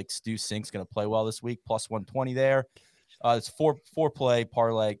old like Stu Sink's going to play well this week. Plus 120 there. It's four play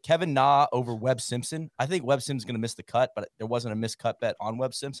parlay. Kevin Na over Webb Simpson. I think Webb Simpson's going to miss the cut, but there wasn't a missed cut bet on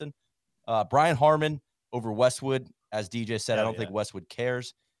Webb Simpson. Brian Harmon over Westwood. As DJ said, I don't think Westwood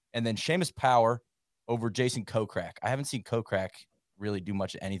cares. And then Seamus Power over Jason Kokrak. I haven't seen Kokrak really do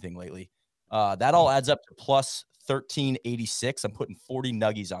much of anything lately. That all adds up to plus 1386. I'm putting 40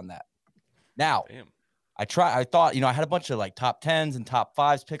 nuggies on that. Now, I thought, I had a bunch of like top 10s and top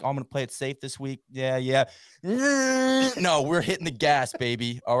 5s pick. I'm going to play it safe this week. Yeah. No, we're hitting the gas,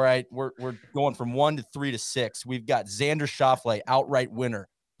 baby. All right. We're going from 1 to 3 to 6. We've got Xander Schauffele, outright winner,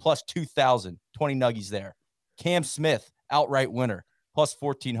 plus 2,000, 20 nuggies there. Cam Smith, outright winner, plus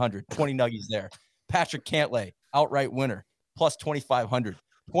 1,400, 20 nuggies there. Patrick Cantlay, outright winner, plus 2,500,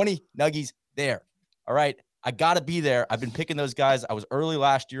 20 nuggies there. All right. I got to be there. I've been picking those guys. I was early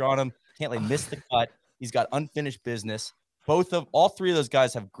last year on them. Cantlay missed the cut. He's got unfinished business. All three of those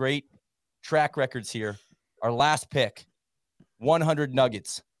guys have great track records here. Our last pick, 100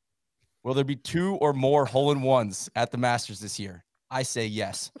 nuggets. Will there be 2 or more hole-in-ones at the Masters this year? I say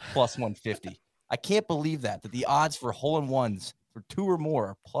yes, plus 150. I can't believe that the odds for hole-in-ones for 2 or more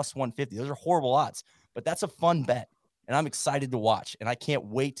are plus 150. Those are horrible odds, but that's a fun bet, and I'm excited to watch, and I can't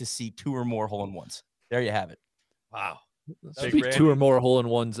wait to see 2 or more hole-in-ones. There you have it. Wow. Should be 2 or more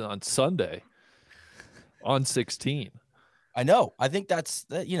hole-in-ones on Sunday. On 16. I know. I think that's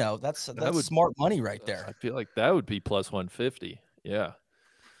smart money right there. I feel like that would be plus 150. Yeah.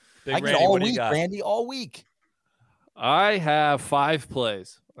 Big I Randy, get all what do you week, got? Randy, all week. I have 5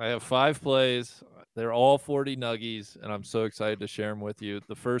 plays. They're all 40 nuggies, and I'm so excited to share them with you.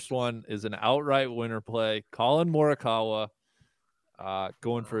 The first one is an outright winner play. Colin Morikawa,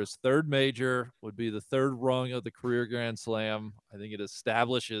 going for his 3rd major, would be the 3rd rung of the career Grand Slam. I think it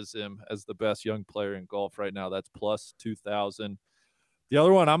establishes him as the best young player in golf right now. That's plus 2,000. The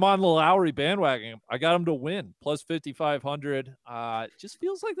other one, I'm on the Lowry bandwagon. I got him to win, plus 5,500. Just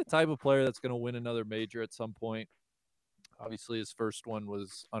feels like the type of player that's going to win another major at some point. Obviously, his first one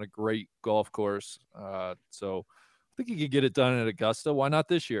was on a great golf course. So I think he could get it done at Augusta. Why not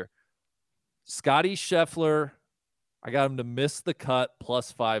this year? Scotty Scheffler, I got him to miss the cut,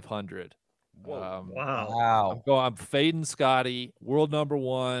 plus 500. Wow. I'm fading Scotty, world number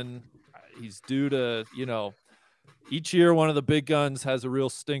 1. He's due to, each year one of the big guns has a real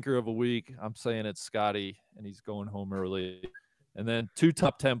stinker of a week. I'm saying it's Scotty, and he's going home early. And then 2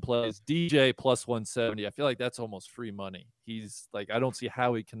 top 10 plays, DJ plus 170. I feel like that's almost free money. He's like, I don't see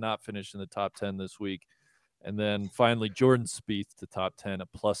how he cannot finish in the top 10 this week. And then finally, Jordan Spieth to top 10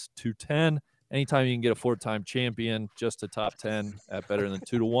 at plus 210. Anytime you can get a 4-time champion, just a top 10 at better than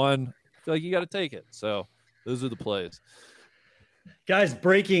 2 to 1, I feel like you got to take it. So those are the plays. Guys,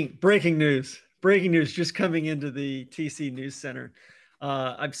 breaking news just coming into the TC News Center.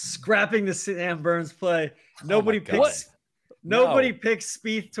 I'm scrapping the Sam Burns play. Nobody picks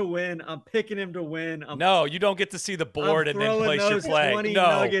Spieth to win. I'm picking him to win. No, you don't get to see the board and then place your play. 20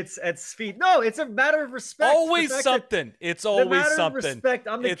 nuggets at Spieth. No, it's a matter of respect. Always something. It's always something. Respect.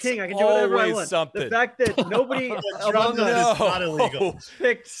 I'm the king. I can do whatever I want. Something. The fact that nobody among us not illegal.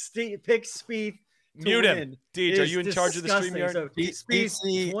 picked Spieth. Mute him. DJ, are you in charge of the StreamYard? So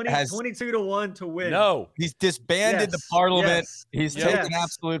Spieth has 22 to 1 to win. No. He's disbanded the parliament. He's taken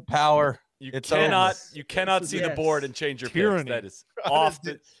absolute power. You cannot see the board and change your picks. That is off.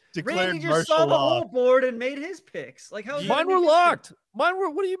 Declared Randy just martial saw the law. whole board and made his picks. Like how Mine were locked. What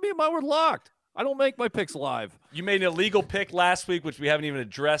do you mean mine were locked? I don't make my picks live. You made an illegal pick last week, which we haven't even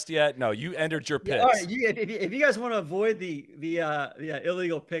addressed yet. No, you entered your picks. All right, if you guys want to avoid the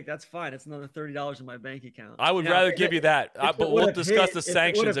illegal pick, that's fine. It's another $30 in my bank account. I would rather give you that, but we'll discuss the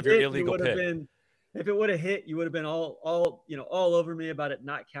sanctions of your illegal pick. If it would have hit, you would have been all over me about it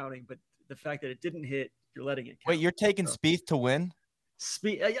not counting. But the fact that it didn't hit, you're letting it count. Wait, you're taking Spieth to win?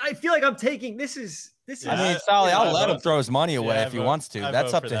 I feel like I'm taking this is. I mean, Sally, I'll let him throw his money away if he wants to.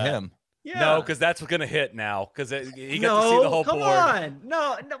 That's up to him. Yeah. No, because that's going to hit now. Because he got to see the whole come board. on.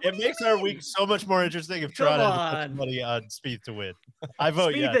 No. What It do you makes our mean? week so much more interesting if Come Toronto on. has money on Spieth to win. I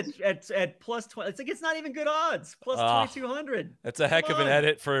vote Spieth yes. at plus 20. It's like it's not even good odds. Plus 2,200. That's a heck of an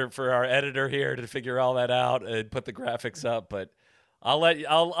edit for our editor here to figure all that out and put the graphics up. But I'll let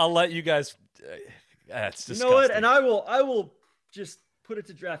you guys. It's disgusting. You know what? And I will just put it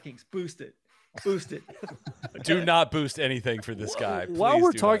to DraftKings. Boost it. Do not boost anything for this guy. While Please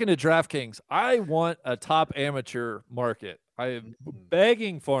we're do talking not. to DraftKings, I want a top amateur market. I am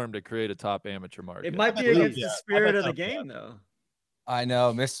begging for him to create a top amateur market. It might be against the spirit of the game, though. I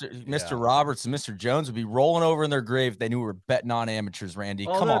know, Mr. Roberts and Mr. Jones would be rolling over in their grave if they knew we were betting on amateurs, Randy.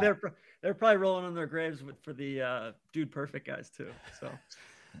 Come on. They're probably rolling on their graves for the Dude Perfect guys too. So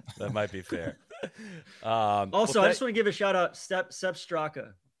that might be fair. Also, I just want to give a shout out, Sepp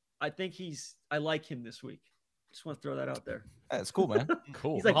Straka. I think I like him this week. Just want to throw that out there. That's cool, man.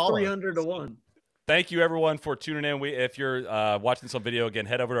 Cool. He's like 300 to 1. Thank you, everyone, for tuning in. If you're watching this on video, again,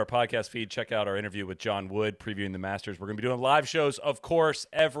 head over to our podcast feed. Check out our interview with John Wood previewing the Masters. We're going to be doing live shows, of course,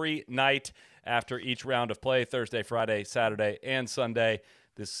 every night after each round of play, Thursday, Friday, Saturday, and Sunday.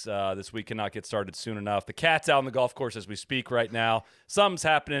 This week cannot get started soon enough. The cat's out on the golf course as we speak right now. Something's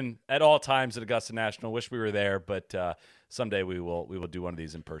happening at all times at Augusta National. Wish we were there, but someday we will do one of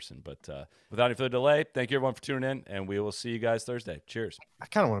these in person. But without any further delay, thank you, everyone, for tuning in, and we will see you guys Thursday. Cheers. I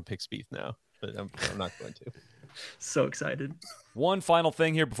kind of want to pick Spieth now, but I'm not going to. So excited. One final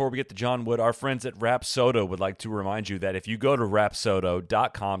thing here before we get to John Wood. Our friends at Rapsodo would like to remind you that if you go to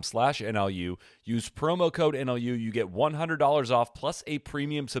rapsodo.com/NLU, use promo code NLU, you get $100 off plus a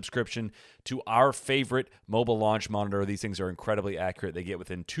premium subscription to our favorite mobile launch monitor. These things are incredibly accurate. They get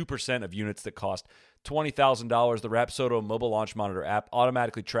within 2% of units that cost $20,000. The Rapsodo mobile launch monitor app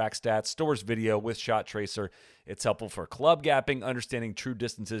automatically tracks stats, stores video with shot tracer. It's helpful for club gapping, understanding true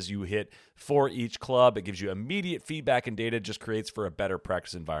distances you hit for each club. It gives you immediate feedback and data, just creates for a better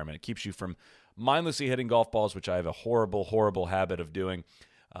practice environment. It keeps you from mindlessly hitting golf balls, which I have a horrible, horrible habit of doing.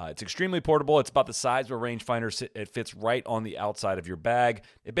 It's extremely portable. It's about the size of a rangefinder. It fits right on the outside of your bag.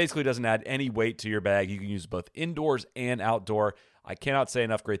 It basically doesn't add any weight to your bag. You can use both indoors and outdoor. I cannot say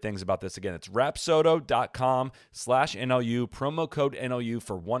enough great things about this. Again, it's rapsodo.com/NLU, promo code NLU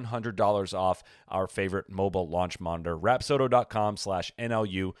for $100 off our favorite mobile launch monitor.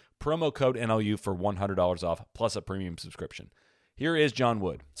 rapsodo.com/NLU, promo code NLU for $100 off plus a premium subscription. Here is John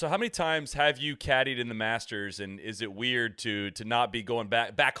Wood. So how many times have you caddied in the Masters, and is it weird to not be going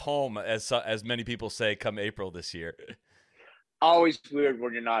back home, as many people say, come April this year? Always weird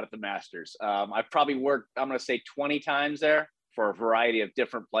when you're not at the Masters. I've probably worked, I'm going to say 20 times there for a variety of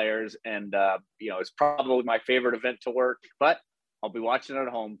different players. And, it's probably my favorite event to work, but I'll be watching it at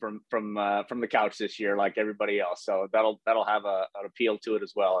home from the couch this year, like everybody else. So that'll have an appeal to it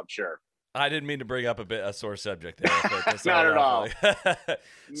as well, I'm sure. I didn't mean to bring up a sore subject there. Not at all.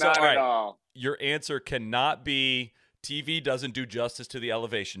 Not at all. Your answer cannot be TV doesn't do justice to the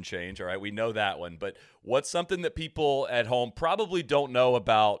elevation change. All right, we know that one. But what's something that people at home probably don't know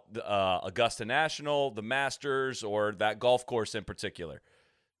about Augusta National, the Masters, or that golf course in particular?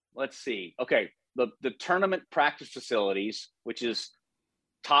 Let's see. Okay, the tournament practice facilities, which is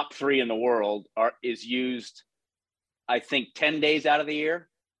top 3 in the world, is used, I think, 10 days out of the year.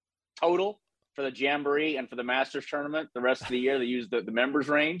 Total for the Jamboree and for the Masters tournament. The rest of the year, they use the members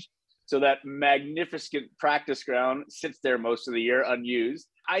range. So that magnificent practice ground sits there most of the year unused.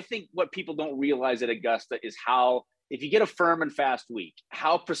 I think what people don't realize at Augusta is how, if you get a firm and fast week,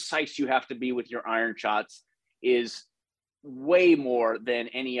 how precise you have to be with your iron shots is way more than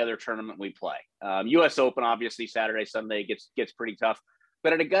any other tournament we play. U.S. Open, obviously, Saturday, Sunday gets pretty tough.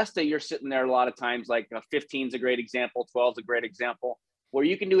 But at Augusta, you're sitting there a lot of times, like 15 is a great example, 12 is a great example, where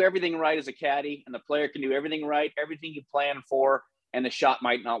you can do everything right as a caddy and the player can do everything right, everything you plan for, and the shot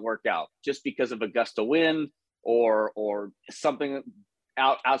might not work out just because of a gust of wind or something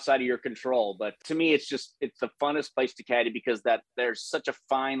outside of your control. But to me, it's the funnest place to caddy because that there's such a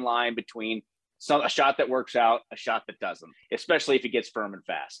fine line between a shot that works out, a shot that doesn't, especially if it gets firm and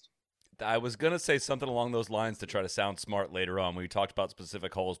fast. I was going to say something along those lines to try to sound smart later on when we talked about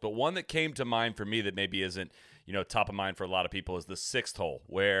specific holes, but one that came to mind for me that maybe isn't, top of mind for a lot of people is the 6th hole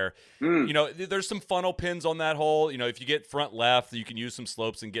where, there's some funnel pins on that hole. If you get front left, you can use some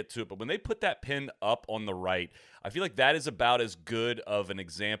slopes and get to it. But when they put that pin up on the right, I feel like that is about as good of an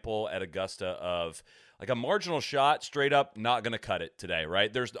example at Augusta of like a marginal shot straight up, not going to cut it today,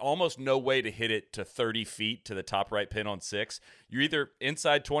 right? There's almost no way to hit it to 30 feet to the top right pin on 6. You're either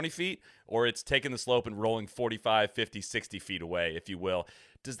inside 20 feet or it's taking the slope and rolling 45, 50, 60 feet away, if you will.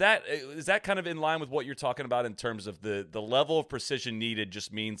 is that kind of in line with what you're talking about in terms of the level of precision needed?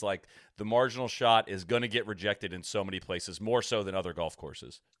 Just means like the marginal shot is going to get rejected in so many places, more so than other golf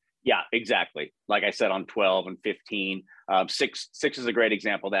courses. Yeah, exactly. Like I said, on 12 and 15, six is a great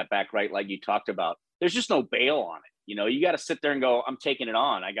example of that back right, like you talked about. There's just no bail on it. You got to sit there and go, I'm taking it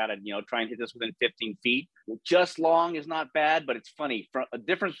on. I got to, try and hit this within 15 feet. Just long is not bad, but it's funny. A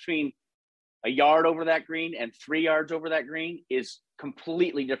difference between a yard over that green and 3 yards over that green is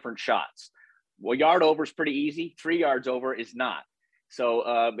completely different shots. Well, yard over is pretty easy. 3 yards over is not.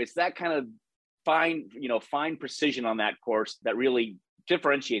 So it's that kind of fine precision on that course that really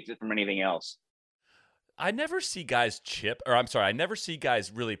differentiates it from anything else. I never see guys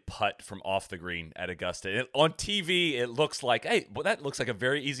really putt from off the green at Augusta. On TV, it looks like, hey, well, that looks like a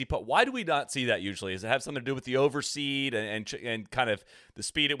very easy putt. Why do we not see that usually? Does it have something to do with the overseed and kind of the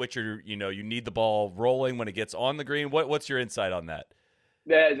speed at which you need the ball rolling when it gets on the green? What's your insight on that?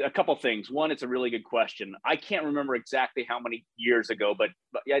 There's a couple things. One, it's a really good question. I can't remember exactly how many years ago, but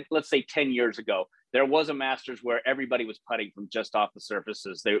let's say 10 years ago, there was a Masters where everybody was putting from just off the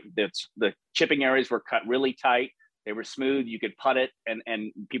surfaces. The chipping areas were cut really tight. They were smooth. You could putt it,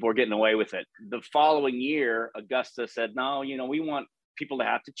 and people were getting away with it. The following year, Augusta said, no, we want people to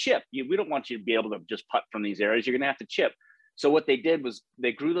have to chip. We don't want you to be able to just putt from these areas. You're going to have to chip. So what they did was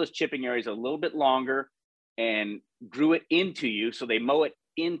they grew those chipping areas a little bit longer and grew it into you. So they mow it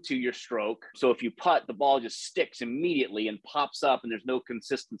into your stroke. So if you putt, the ball just sticks immediately and pops up, and there's no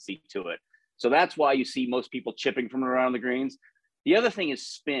consistency to it. So that's why you see most people chipping from around the greens. The other thing is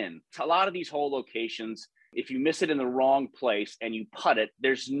spin. A lot of these hole locations, if you miss it in the wrong place and you putt it,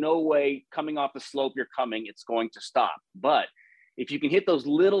 there's no way coming off the slope it's going to stop. But if you can hit those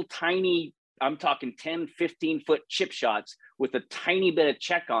little tiny, I'm talking 10, 15-foot chip shots with a tiny bit of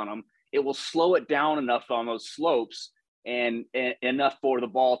check on them, it will slow it down enough on those slopes and enough for the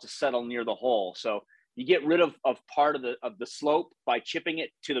ball to settle near the hole. So you get rid of part of the slope by chipping it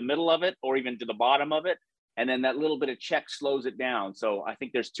to the middle of it or even to the bottom of it. And then that little bit of check slows it down. So I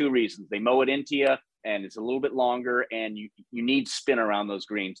think there's 2 reasons. They mow it into you, and it's a little bit longer, and you need spin around those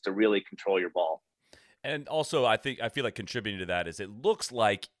greens to really control your ball. And also, I feel like contributing to that is it looks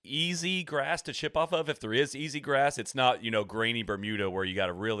like easy grass to chip off of. If there is easy grass, it's not, grainy Bermuda where you got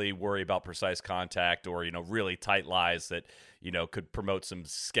to really worry about precise contact or, really tight lies that, could promote some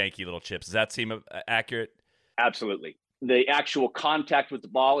skanky little chips. Does that seem accurate? Absolutely. The actual contact with the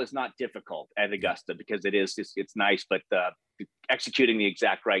ball is not difficult at Augusta because it's nice, but executing the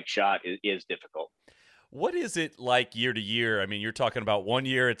exact right shot is difficult. What is it like year to year? I mean, you're talking about 1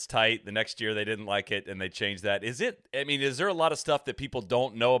 year it's tight, the next year they didn't like it and they changed that. Is there a lot of stuff that people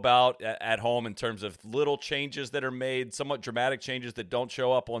don't know about at home in terms of little changes that are made, somewhat dramatic changes that don't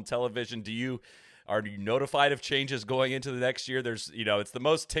show up on television? Are you notified of changes going into the next year? There's, it's the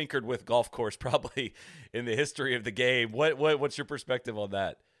most tinkered with golf course probably in the history of the game. What's your perspective on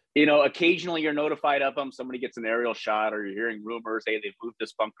that? Occasionally you're notified of them. Somebody gets an aerial shot or you're hearing rumors, hey, they've moved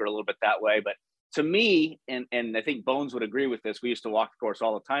this bunker a little bit that way. But to me, and I think Bones would agree with this, we used to walk the course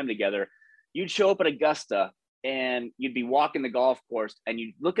all the time together. You'd show up at Augusta and you'd be walking the golf course and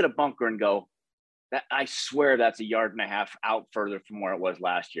you'd look at a bunker and go, I swear that's 1.5 yards out further from where it was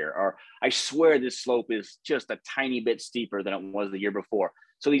last year. Or I swear this slope is just a tiny bit steeper than it was the year before.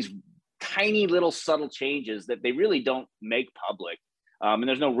 So these tiny little subtle changes that they really don't make public. And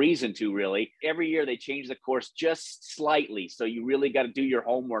there's no reason to really. Every year they change the course just slightly. So you really got to do your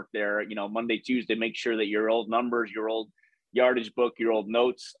homework there, Monday, Tuesday, make sure that your old numbers, your old yardage book, your old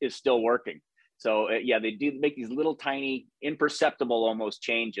notes is still working. So they do make these little tiny imperceptible almost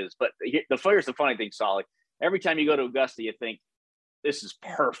changes. But here's the funny thing, Solly. Every time you go to Augusta, you think this is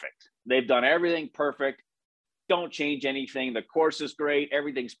perfect. They've done everything perfect. Don't change anything. The course is great.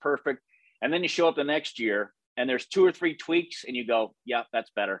 Everything's perfect. And then you show up the next year and there's 2 or 3 tweaks and you go, yeah, that's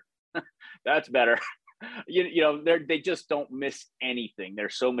better. That's better. They just don't miss anything. They're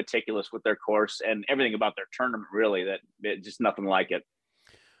so meticulous with their course and everything about their tournament, really, that just nothing like it.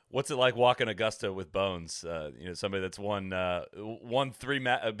 What's it like walking Augusta with Bones? Somebody that's won 3,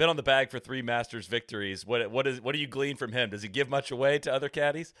 been on the bag for 3 Masters victories. What do you glean from him? Does he give much away to other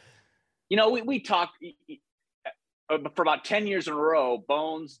caddies? We talked for about 10 years in a row.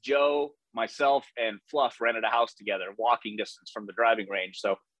 Bones, Joe, myself, and Fluff rented a house together, walking distance from the driving range.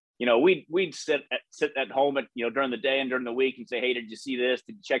 So, we'd sit at home during the day and during the week and say, hey, did you see this?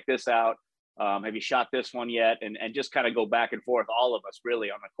 Did you check this out? Have you shot this one yet? And just kind of go back and forth, all of us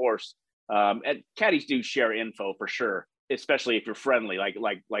really on the course. And caddies do share info for sure, especially if you're friendly,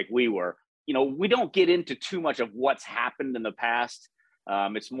 like we were. We don't get into too much of what's happened in the past.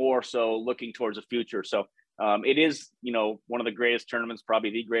 It's more so looking towards the future. So It is, one of the greatest tournaments, probably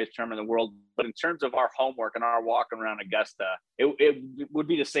the greatest tournament in the world. But in terms of our homework and our walk around Augusta, it would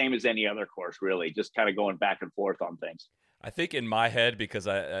be the same as any other course, really, just kind of going back and forth on things. I think in my head, because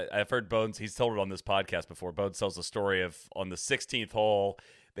I've heard Bones, he's told it on this podcast before. Bones tells the story of on the 16th hole,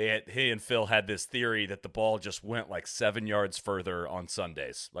 he and Phil had this theory that the ball just went like 7 yards further on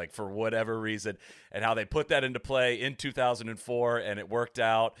Sundays, like for whatever reason, and how they put that into play in 2004, and it worked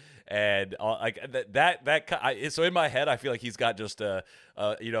out. And so in my head, I feel like he's got just an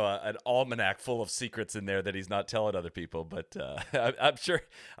almanac full of secrets in there that he's not telling other people. But I'm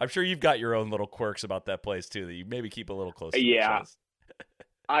sure you've got your own little quirks about that place too that you maybe keep a little closer. Yeah,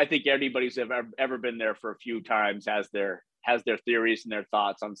 I think anybody's ever been there for a few times has their theories and their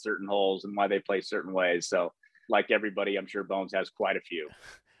thoughts on certain holes and why they play certain ways. So like everybody, I'm sure Bones has quite a few.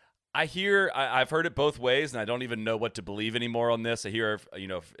 I've heard it both ways, and I don't even know what to believe anymore on this. I hear,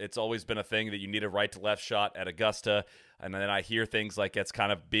 it's always been a thing that you need a right to left shot at Augusta. And then I hear things like it's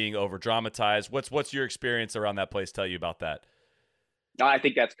kind of being over dramatized. What's your experience around that place tell you about that? I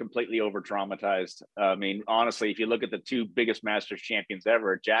think that's completely over dramatized. I mean, honestly, if you look at the two biggest Masters champions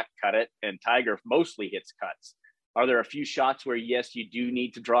ever, Jack cut it and Tiger mostly hits cuts. Are there a few shots where, yes, you do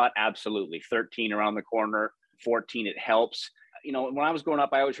need to draw it? Absolutely. 13 around the corner, 14, it helps. When I was growing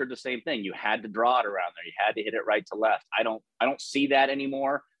up, I always heard the same thing. You had to draw it around there. You had to hit it right to left. I don't see that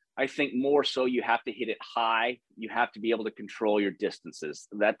anymore. I think more so you have to hit it high. You have to be able to control your distances.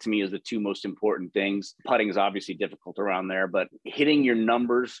 That to me is the two most important things. Putting is obviously difficult around there, but hitting your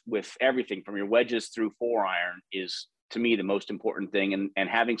numbers with everything from your wedges through 4-iron is to me the most important thing, and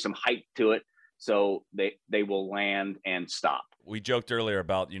having some height to it so they will land and stop. We joked earlier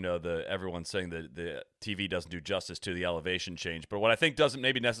about, everyone saying that the TV doesn't do justice to the elevation change, but what I think doesn't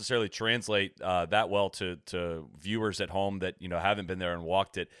maybe necessarily translate that well to viewers at home that, haven't been there and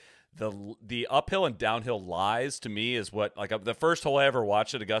walked it. The uphill and downhill lies to me is what, like, the first hole I ever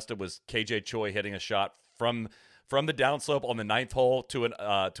watched at Augusta was KJ Choi hitting a shot from the downslope on the 9th hole to an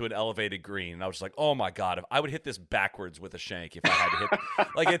elevated green. And I was just like, oh my God, if I would hit this backwards with a shank if I had to hit,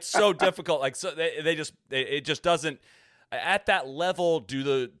 like, it's so difficult. Like, so it just doesn't, at that level, do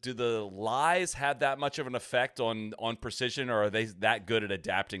the lies have that much of an effect on precision, or are they that good at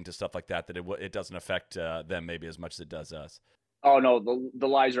adapting to stuff like that it doesn't affect them maybe as much as it does us? Oh no, the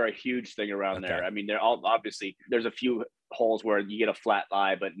lies are a huge thing around there. I mean, they're all, obviously there's a few holes where you get a flat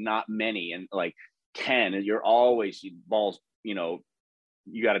lie, but not many. And like 10, and you're always balls, you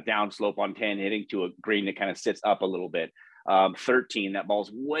got a downslope on 10 hitting to a green that kind of sits up a little bit. 13, that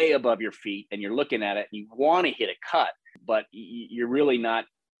ball's way above your feet and you're looking at it and you want to hit a cut, but you're really not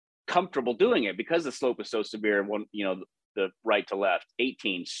comfortable doing it because the slope is so severe. One, the right to left.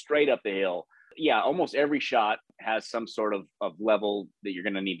 18, straight up the hill. Yeah, almost every shot has some sort of level that you're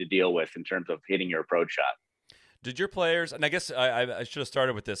going to need to deal with in terms of hitting your approach shot. Did your players, and I guess I should have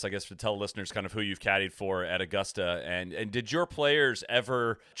started with this, I guess, to tell listeners kind of who you've caddied for at Augusta, and did your players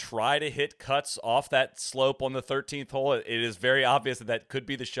ever try to hit cuts off that slope on the 13th hole? It is very obvious that could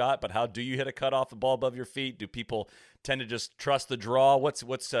be the shot, but how do you hit a cut off the ball above your feet? Do people tend to just trust the draw? What's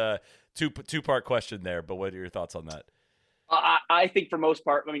two-part question there, but what are your thoughts on that? I think for most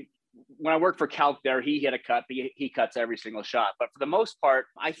part, I mean, when I worked for Calc there, he hit a cut. He cuts every single shot. But for the most part,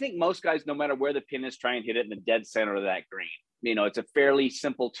 I think most guys, no matter where the pin is, try and hit it in the dead center of that green. It's a fairly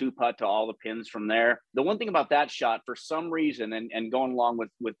simple 2-putt to all the pins from there. The one thing about that shot, for some reason, and going along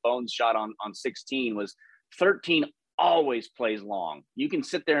with Bones' shot on 16, was 13 always plays long. You can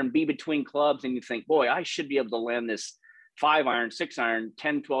sit there and be between clubs and you think, boy, I should be able to land this 5-iron, 6-iron,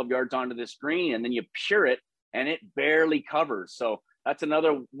 10, 12 yards onto this green. And then you pure it and it barely covers. So that's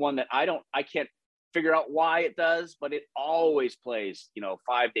another one that I can't figure out why it does, but it always plays,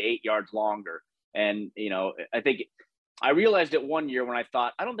 5 to 8 yards longer. And, I think I realized it one year when I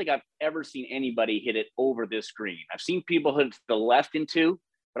thought, I don't think I've ever seen anybody hit it over this green. I've seen people hit it to the left into,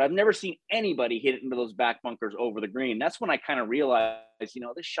 but I've never seen anybody hit it into those back bunkers over the green. That's when I kind of realized,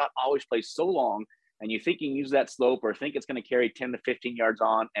 this shot always plays so long, and you think you can use that slope or think it's going to carry 10 to 15 yards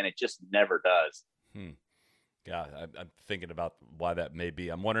on, and it just never does. Yeah, I'm thinking about why that may be.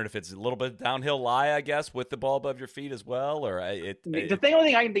 I'm wondering if it's a little bit downhill lie, I guess, with the ball above your feet as well, or only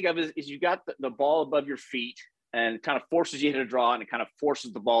thing I can think of is you got the ball above your feet and it kind of forces you to draw, and it kind of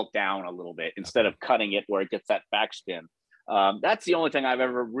forces the ball down a little bit instead of cutting it where it gets that backspin. That's the only thing I've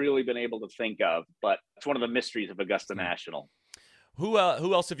ever really been able to think of, but it's one of the mysteries of Augusta National. Who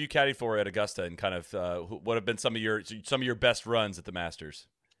else have you caddied for at Augusta, and kind of what have been some of your best runs at the Masters?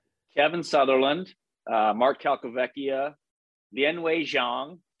 Kevin Sutherland. Mark Calcavecchia, Lianwei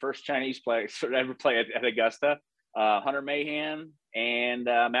Zhang, first Chinese player to ever play at Augusta, Hunter Mahan, and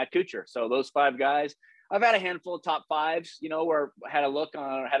Matt Kuchar. So those 5 guys, I've had a handful of top fives, where I had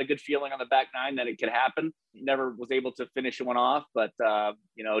a good feeling on the back nine that it could happen. Never was able to finish one off, but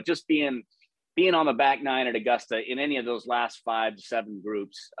just being on the back nine at Augusta in any of those last 5 to 7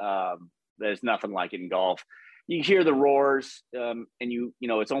 groups, there's nothing like it in golf. You hear the roars, and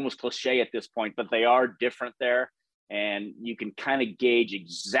it's almost cliche at this point, but they are different there. And you can kind of gauge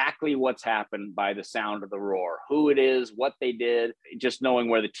exactly what's happened by the sound of the roar, who it is, what they did, just knowing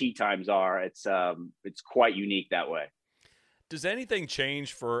where the tee times are. It's quite unique that way. Does anything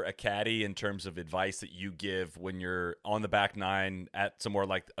change for a caddy in terms of advice that you give when you're on the back nine at somewhere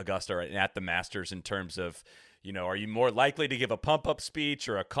like Augusta or at the Masters in terms of, are you more likely to give a pump-up speech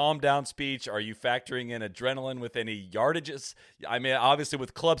or a calm-down speech? Are you factoring in adrenaline with any yardages? I mean, obviously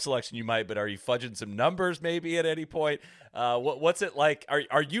with club selection you might, but are you fudging some numbers maybe at any point? What's it like?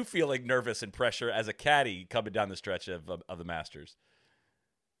 Are you feeling nervous and pressure as a caddy coming down the stretch of the Masters?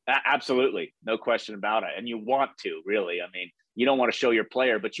 Absolutely. No question about it. And you want to, really. I mean, you don't want to show your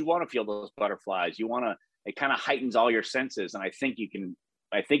player, but you want to feel those butterflies. It kind of heightens all your senses. And I think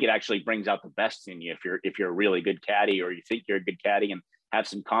it actually brings out the best in you if you're a really good caddy, or you think you're a good caddy and have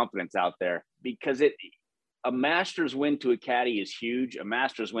some confidence out there, because a Masters win to a caddy is huge. A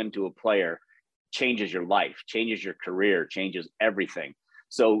Masters win to a player changes your life, changes your career, changes everything.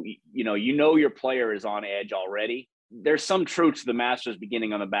 So, your player is on edge already. There's some truth to the Masters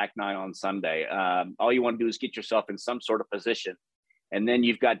beginning on the back nine on Sunday. All you want to do is get yourself in some sort of position. And then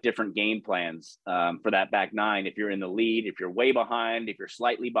you've got different game plans for that back nine. If you're in the lead, if you're way behind, if you're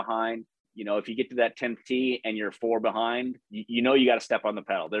slightly behind, if you get to that 10th tee and you're 4 behind, you got to step on the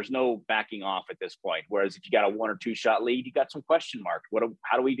pedal. There's no backing off at this point. Whereas if you got a 1 or 2 shot lead, you got some question marks.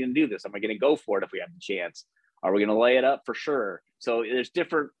 How are we going to do this? Am I going to go for it if we have the chance? Are we going to lay it up for sure? So there's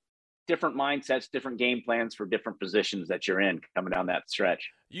different mindsets, different game plans for different positions that you're in coming down that stretch.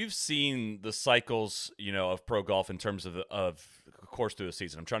 You've seen the cycles, of pro golf in terms of course through the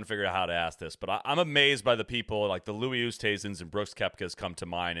season. I'm trying to figure out how to ask this, but I'm amazed by the people like the Louis Oosthuizens and Brooks Koepkas come to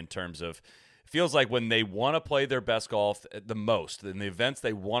mind in terms of, it feels like when they want to play their best golf the most, in the events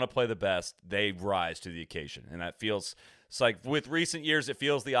they want to play the best, they rise to the occasion. And that feels, it's like with recent years, it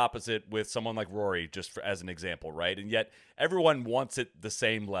feels the opposite with someone like Rory, just as an example, right? And yet everyone wants it the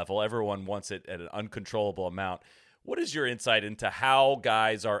same level. Everyone wants it at an uncontrollable amount. What is your insight into how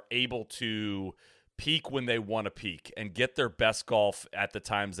guys are able to peak when they want to peak and get their best golf at the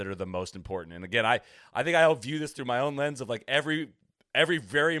times that are the most important? And again, I think I'll view this through my own lens of like every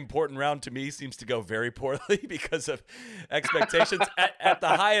very important round to me seems to go very poorly because of expectations at the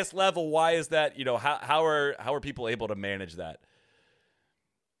highest level. Why is that? How are people able to manage that?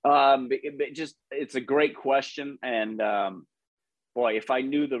 It's a great question. And boy, if I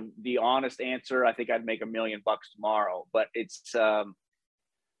knew the honest answer, I think I'd make $1 million tomorrow. But it's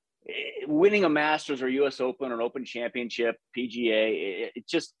winning a Masters or US Open or Open Championship, PGA, it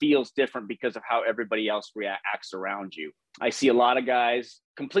just feels different because of how everybody else reacts around you. I see a lot of guys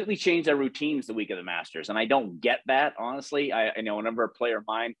completely change their routines the week of the Masters, and I don't get that, honestly. I know a number of player of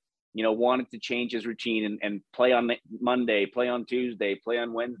mine, wanted to change his routine and play on Monday, play on Tuesday, play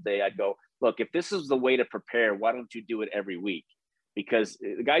on Wednesday. I'd go, look, if this is the way to prepare, why don't you do it every week? Because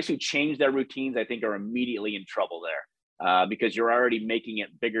the guys who change their routines, I think, are immediately in trouble there. Because you're already making it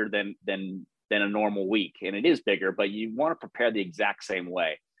bigger than a normal week. And it is bigger, but you want to prepare the exact same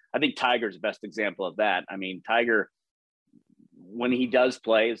way. I think Tiger's the best example of that. I mean, Tiger, when he does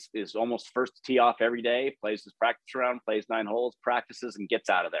play, is almost first to tee off every day, plays his practice round, plays 9 holes, practices, and gets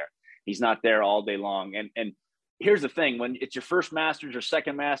out of there. He's not there all day long. And here's the thing, when it's your first Masters or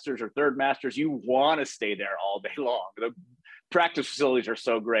second Masters or third Masters, you want to stay there all day long. The practice facilities are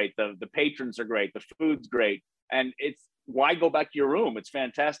so great. The patrons are great. The food's great. And it's, why go back to your room? It's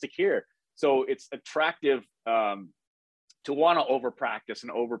fantastic here. So it's attractive to want to over practice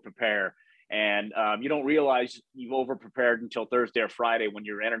and over prepare. And you don't realize you've over prepared until Thursday or Friday when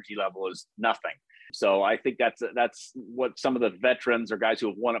your energy level is nothing. So I think that's what some of the veterans or guys who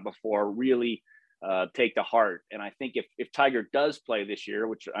have won it before really take to heart. And I think if Tiger does play this year,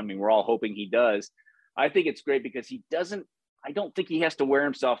 which I mean, we're all hoping he does, I think it's great because I don't think he has to wear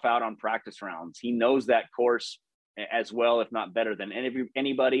himself out on practice rounds. He knows that course as well, if not better than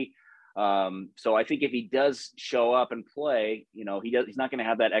anybody. So I think if he does show up and play, he's not going to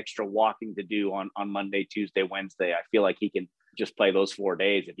have that extra walking to do on Monday, Tuesday, Wednesday. I feel like he can just play those 4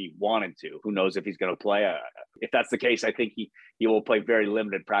 days if he wanted to. Who knows if he's going to play? If that's the case, I think he will play very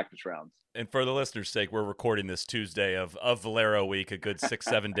limited practice rounds. And for the listeners' sake, we're recording this Tuesday of Valero week, a good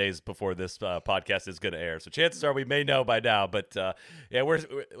 6-7 days before this podcast is going to air. So chances are we may know by now. But yeah,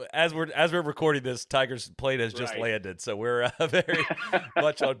 as we're recording this, Tiger's plane has just landed, so we're very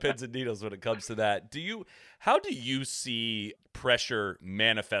much on pins and needles when it comes to that. How do you see pressure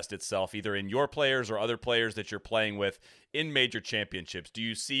manifest itself, either in your players or other players that you're playing with in major championships? Do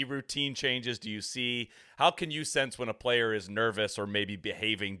you see routine changes? How can you sense when a player is nervous or maybe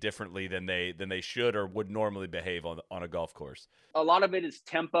behaving differently than they should or would normally behave on a golf course? A lot of it is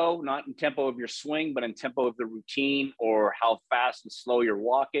tempo, not in tempo of your swing, but in tempo of the routine, or how fast and slow you're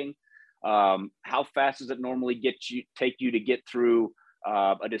walking. How fast does it normally take you to get through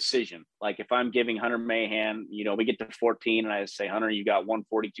a decision? Like if I'm giving Hunter Mahan, we get to 14 and I say, Hunter, you got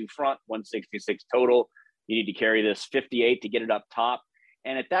 142 front, 166 total. You need to carry this 58 to get it up top.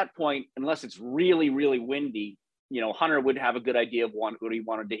 And at that point, unless it's really, really windy, Hunter would have a good idea of who he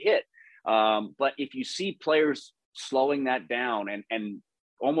wanted to hit. But if you see players slowing that down and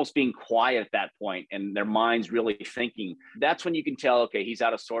almost being quiet at that point and their mind's really thinking, that's when you can tell, okay, he's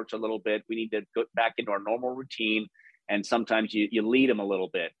out of sorts a little bit. We need to go back into our normal routine. And sometimes you lead them a little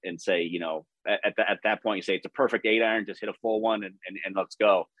bit and say, at that point, you say, it's a perfect 8-iron, just hit a full one and let's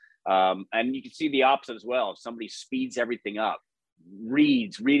go. And you can see the opposite as well. If somebody speeds everything up,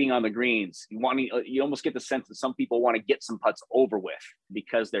 reading on the greens, you almost get the sense that some people want to get some putts over with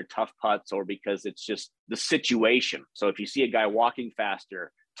because they're tough putts or because it's just the situation. So if you see a guy walking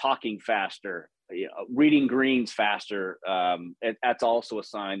faster, talking faster, reading greens faster, that's also a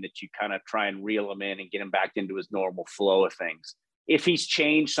sign that you kind of try and reel him in and get him back into his normal flow of things. If he's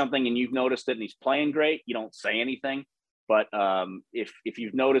changed something and you've noticed it and he's playing great, you don't say anything. But if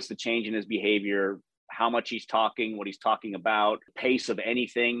you've noticed the change in his behavior, how much he's talking, what he's talking about, pace of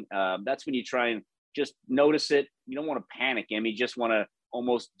anything, that's when you try and just notice it. You don't want to panic him. You just want to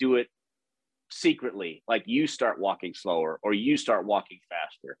almost do it secretly. Like you start walking slower or you start walking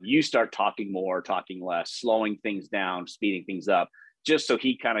faster. You start talking more, talking less, slowing things down, speeding things up, just so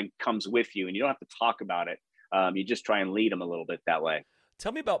he kind of comes with you and you don't have to talk about it. You just try and lead him a little bit that way.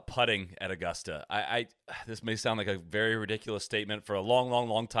 Tell me about putting at Augusta. This may sound like a very ridiculous statement. For a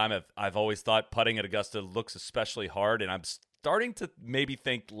long time, I've always thought putting at Augusta looks especially hard, and I'm starting to maybe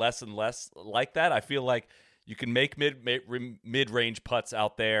think less and less like that. I feel like you can make mid-range putts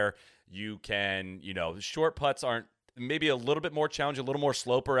out there. You can, short putts aren't maybe a little bit more challenging, a little more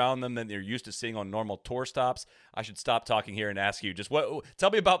slope around them than you're used to seeing on normal tour stops. I should stop talking here and ask you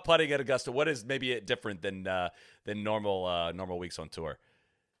tell me about putting at Augusta. What is maybe different than normal weeks on tour?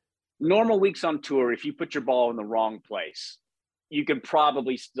 Normal weeks on tour, if you put your ball in the wrong place, you can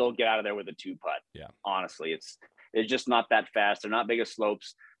probably still get out of there with a 2-putt. Yeah. Honestly, it's just not that fast. They're not big as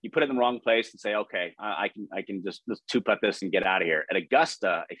slopes. You put it in the wrong place and say, okay, I can just 2-putt this and get out of here. At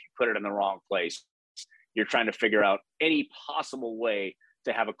Augusta, if you put it in the wrong place, you're trying to figure out any possible way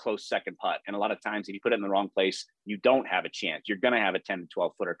to have a close second putt. And a lot of times, if you put it in the wrong place, you don't have a chance. You're going to have a 10 to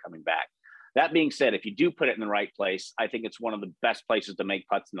 12 footer coming back. That being said, if you do put it in the right place, I think it's one of the best places to make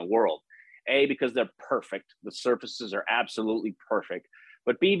putts in the world. A, because they're perfect. The surfaces are absolutely perfect.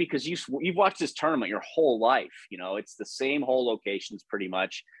 But B, because you've watched this tournament your whole life. It's the same hole locations pretty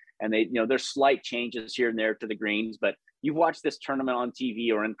much. And there's slight changes here and there to the greens, but you've watched this tournament on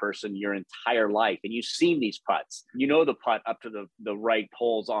TV or in person your entire life, and you've seen these putts. The putt up to the right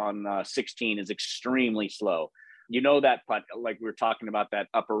holes on 16 is extremely slow. That putt, like we were talking about that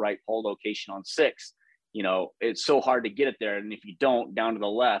upper right hole location on 6, it's so hard to get it there. And if you don't, down to the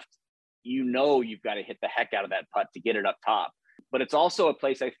left, you've got to hit the heck out of that putt to get it up top. But it's also a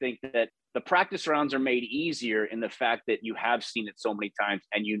place, I think, that the practice rounds are made easier in the fact that you have seen it so many times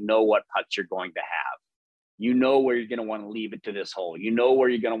and you know what putts you're going to have. You know where you're going to want to leave it to this hole. You know where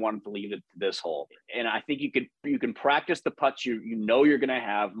you're going to want to leave it to this hole. And I think you can practice the putts you're going to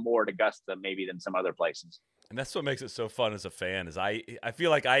have more at Augusta maybe than some other places. And that's what makes it so fun as a fan is I feel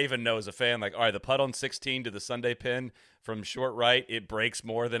like I even know as a fan, like, all right, the putt on 16 to the Sunday pin from short right, it breaks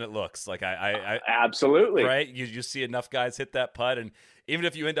more than it looks. Like I absolutely right. You see enough guys hit that putt, and even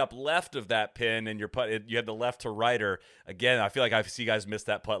if you end up left of that pin and your putt, you have the left to righter. Again, I feel like I see guys miss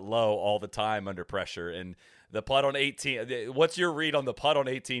that putt low all the time under pressure. And the putt on 18, what's your read on the putt on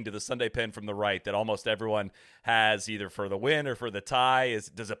 18 to the Sunday pin from the right that almost everyone has either for the win or for the tie?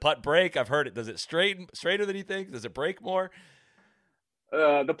 Does a putt break? I've heard it. Does it straighter than you think? Does it break more?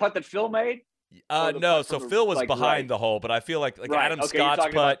 The putt that Phil made? No. So Phil was behind the hole, but I feel like Adam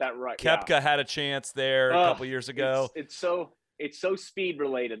Scott's putt, Koepka had a chance there a couple years ago. It's so speed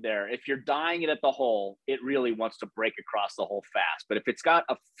related there. If you're dying it at the hole, it really wants to break across the hole fast. But if it's got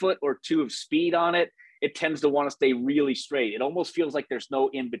a foot or two of speed on it, it tends to want to stay really straight. It almost feels like there's no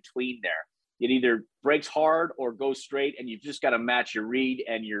in between there. It either breaks hard or goes straight, and you've just got to match your read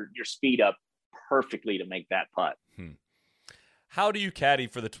and your speed up perfectly to make that putt. How do you caddy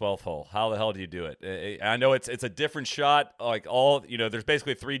for the 12th hole? How the hell do you do it? I know it's a different shot. Like all, there's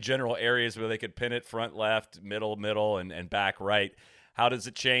basically 3 general areas where they could pin it: front left, middle, and back right. How does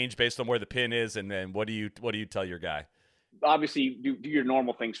it change based on where the pin is? And then what do you tell your guy? Obviously, do your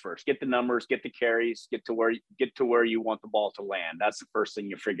normal things first. Get the numbers, get the carries, get to where you want the ball to land. That's the first thing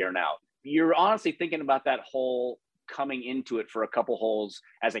you're figuring out. You're honestly thinking about that hole coming into it for a couple holes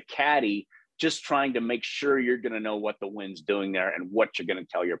as a caddy, just trying to make sure you're going to know what the wind's doing there and what you're going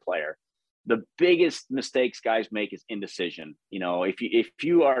to tell your player. The biggest mistakes guys make is indecision. If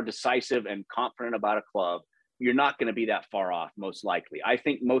you are decisive and confident about a club, you're not going to be that far off, most likely. I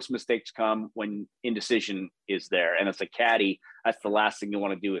think most mistakes come when indecision is there. And as a caddy, that's the last thing you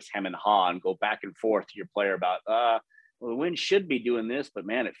want to do is hem and haw and go back and forth to your player about, well, the wind should be doing this, but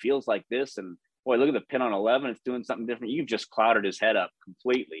man, it feels like this. And boy, look at the pin on 11. It's doing something different. You've just clouded his head up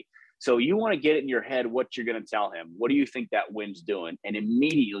completely. So you want to get it in your head what you're going to tell him. What do you think that wind's doing? And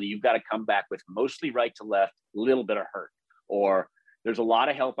immediately you've got to come back with mostly right to left, a little bit of hurt, or there's a lot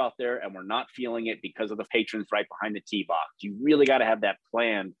of help out there and we're not feeling it because of the patrons right behind the tee box. You really got to have that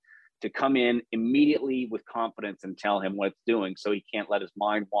plan to come in immediately with confidence and tell him what it's doing, so he can't let his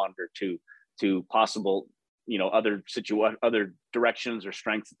mind wander to possible, other directions or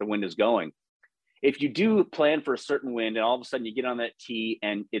strengths that the wind is going. If you do plan for a certain wind and all of a sudden you get on that tee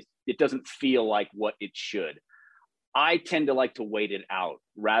and it doesn't feel like what it should, I tend to like to wait it out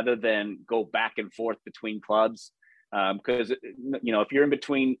rather than go back and forth between clubs. Because, if you're in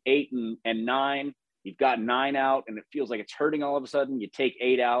between 8 and 9, you've got 9 out and it feels like it's hurting all of a sudden, you take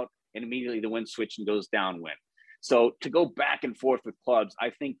 8 out and immediately the wind switch and goes downwind. So to go back and forth with clubs,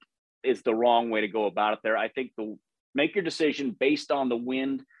 I think is the wrong way to go about it there. I think make your decision based on the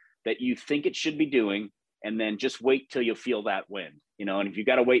wind that you think it should be doing, and then just wait till you feel that wind, and if you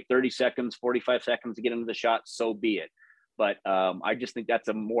got to wait 30 seconds, 45 seconds to get into the shot, so be it. But I just think that's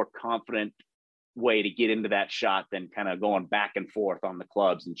a more confident way to get into that shot than kind of going back and forth on the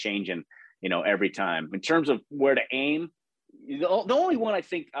clubs and changing, every time. In terms of where to aim, the only one I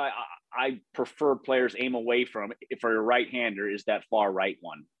think I prefer players aim away from for a right-hander is that far right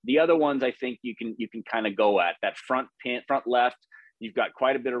one. The other ones I think you can kind of go at that front left. You've got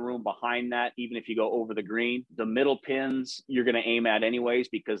quite a bit of room behind that, even if you go over the green. The middle pins you're going to aim at anyways,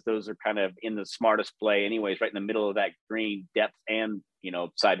 because those are kind of in the smartest play anyways, right in the middle of that green, depth and,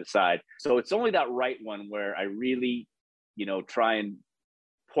 side to side. So it's only that right one where I really, try and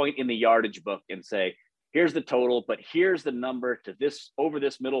point in the yardage book and say, here's the total, but here's the number to this over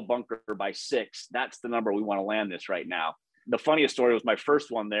this middle bunker by 6. That's the number we want to land this right now. The funniest story was my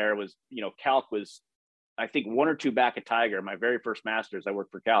first one there was, Calc was, I think 1 or 2 back of Tiger. My very first Masters, I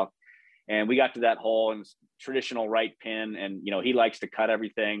worked for Calc, and we got to that hole and traditional right pin, and he likes to cut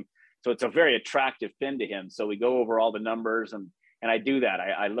everything, so it's a very attractive pin to him. So we go over all the numbers, and I do that.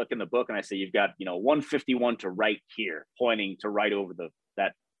 I look in the book and I say, you've got 151 to right here, pointing to right over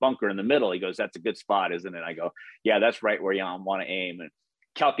that bunker in the middle. He goes, that's a good spot, isn't it? I go, yeah, that's right where you want to aim. And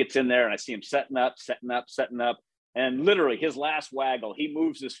Calc gets in there, and I see him setting up. And literally his last waggle, he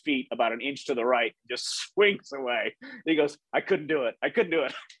moves his feet about an inch to the right, just swings away. He goes, I couldn't do it.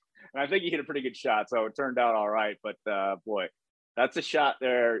 And I think he hit a pretty good shot. So it turned out all right. But boy, that's a shot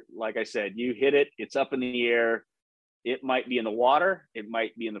there. Like I said, you hit it, it's up in the air. It might be in the water. It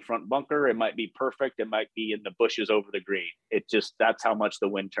might be in the front bunker. It might be perfect. It might be in the bushes over the green. That's how much the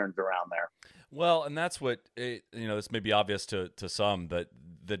wind turns around there. Well, and that's what, this may be obvious to some, but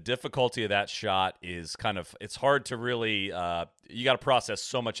the difficulty of that shot is it's hard to really, you got to process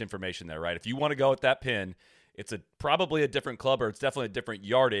so much information there, right? If you want to go at that pin, it's probably a different club, or it's definitely a different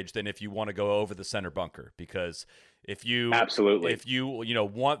yardage than if you want to go over the center bunker, because if you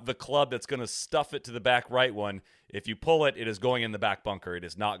want the club that's going to stuff it to the back right one, if you pull it, it is going in the back bunker. It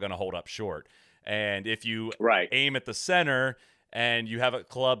is not going to hold up short. And if you aim at the center and you have a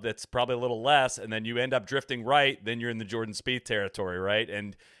club that's probably a little less, and then you end up drifting right, then you're in the Jordan Spieth territory, right?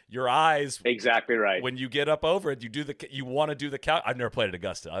 And your eyes, exactly right. When you get up over it, you want to do the count. I've never played at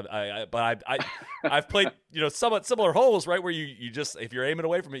Augusta, but I've played somewhat similar holes, right, where you just, if you're aiming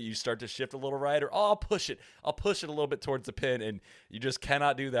away from it, you start to shift a little right, or I'll push it a little bit towards the pin, and you just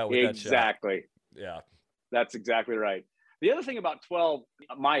cannot do that with that shot. Exactly. Yeah, that's exactly right. The other thing about 12,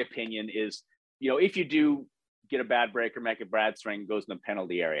 my opinion is, if you do get a bad break or make a bad swing, goes in the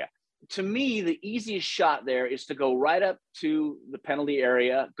penalty area. To me, the easiest shot there is to go right up to the penalty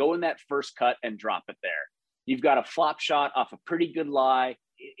area, go in that first cut and drop it there. You've got a flop shot off a pretty good lie.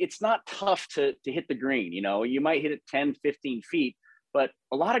 it's not tough to hit the green. You might hit it 10, 15 feet, but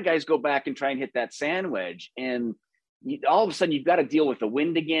a lot of guys go back and try and hit that sand wedge. And all of a sudden you've got to deal with the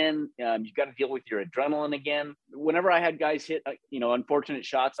wind again. You've got to deal with your adrenaline again. Whenever I had guys hit, unfortunate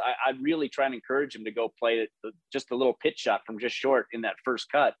shots, I'd really try and encourage them to go play just a little pitch shot from just short in that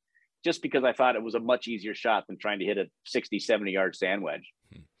first cut, just because I thought it was a much easier shot than trying to hit a 60, 70-yard sand wedge.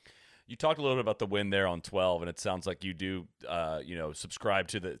 You talked a little bit about the wind there on 12, and it sounds like you do, subscribe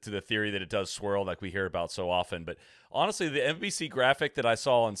to the theory that it does swirl like we hear about so often. But honestly, the NBC graphic that I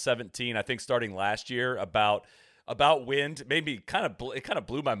saw on 17, I think starting last year about wind, maybe it kind of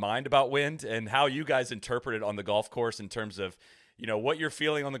blew my mind about wind and how you guys interpret it on the golf course in terms of, what you're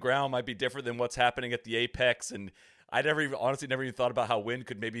feeling on the ground might be different than what's happening at the apex. And I never even thought about how wind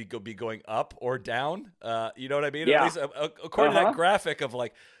could maybe be going up or down. You know what I mean? Yeah. At least according to that graphic of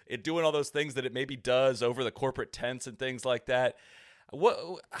like it doing all those things that it maybe does over the corporate tents and things like that.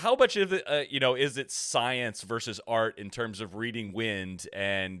 How much of it, is it science versus art in terms of reading wind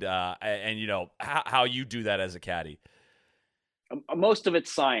and how you do that as a caddy? Most of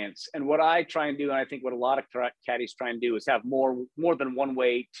it's science. And what I try and do, and I think what a lot of caddies try and do, is have more than one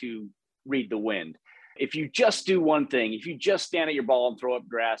way to read the wind. If you just do one thing, if you just stand at your ball and throw up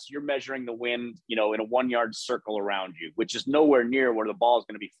grass, you're measuring the wind, in a 1-yard circle around you, which is nowhere near where the ball is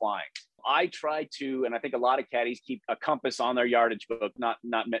going to be flying. I try to, and I think a lot of caddies keep a compass on their yardage book, not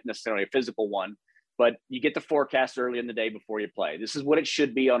necessarily a physical one, but you get the forecast early in the day before you play. This is what it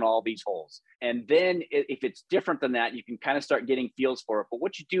should be on all these holes. And then if it's different than that, you can kind of start getting feels for it. But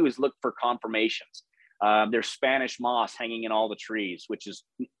what you do is look for confirmations. There's Spanish moss hanging in all the trees, which is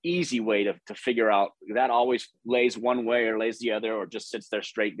an easy way to figure out that always lays one way or lays the other or just sits there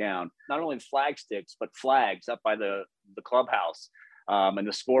straight down. Not only flag sticks, but flags up by the clubhouse and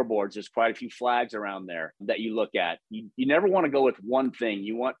the scoreboards. There's quite a few flags around there that you look at. You never want to go with one thing.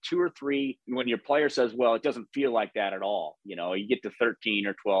 You want 2 or 3. When your player says, well, it doesn't feel like that at all. You get to 13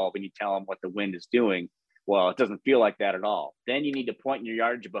 or 12 and you tell them what the wind is doing. Well, it doesn't feel like that at all. Then you need to point in your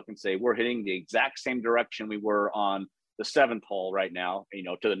yardage book and say, we're hitting the exact same direction we were on the 7th hole right now,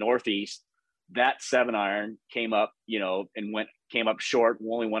 to the northeast. That 7-iron came up, and came up short. We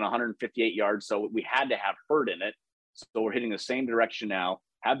only went 158 yards. So we had to have hurt in it. So we're hitting the same direction now.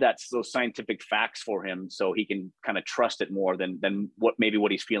 Have those scientific facts for him so he can kind of trust it more than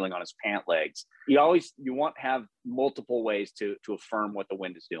what he's feeling on his pant legs. You want to have multiple ways to affirm what the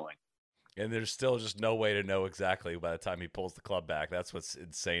wind is doing. And there's still just no way to know exactly by the time he pulls the club back. That's what's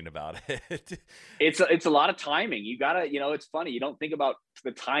insane about it. It's a lot of timing. You gotta, it's funny. You don't think about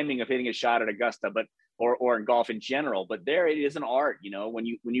the timing of hitting a shot at Augusta, or in golf in general, but there it is an art. When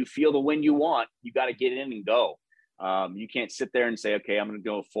you feel the wind you want, you got to get in and go. You can't sit there and say, okay, I'm going to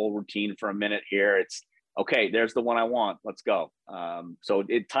do a full routine for a minute here. It's okay. There's the one I want. Let's go. So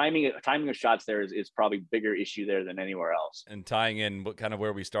timing of shots there is probably a bigger issue there than anywhere else. And tying in what kind of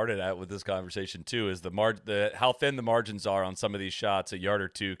where we started at with this conversation too is how thin the margins are on some of these shots. A yard or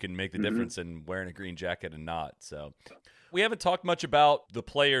two can make the difference in wearing a green jacket and not. So we haven't talked much about the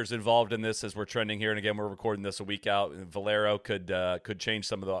players involved in this as we're trending here. And again, we're recording this a week out. Valero could change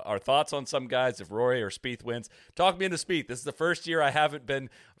some of our thoughts on some guys if Rory or Spieth wins. Talk me into Spieth. This is the first year I haven't been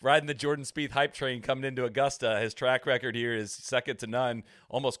riding the Jordan Spieth hype train coming into Augusta. His track record here is second to none,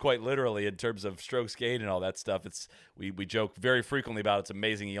 almost quite literally in terms of strokes gained and all that stuff. We joke very frequently about it's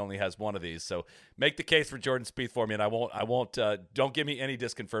amazing he only has one of these. So make the case for Jordan Spieth for me, and I won't. Don't give me any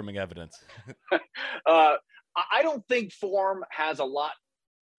disconfirming evidence. I don't think form has a lot.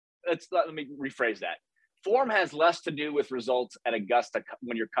 Let me rephrase that. Form has less to do with results at Augusta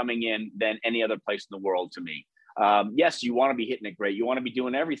when you're coming in than any other place in the world to me. Yes, you want to be hitting it great. You want to be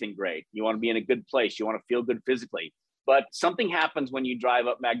doing everything great. You want to be in a good place. You want to feel good physically. But something happens when you drive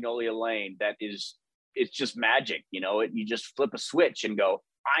up Magnolia Lane it's just magic. You just flip a switch and go,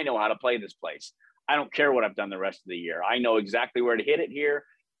 I know how to play this place. I don't care what I've done the rest of the year. I know exactly where to hit it here.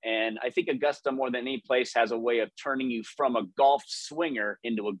 And I think Augusta, more than any place, has a way of turning you from a golf swinger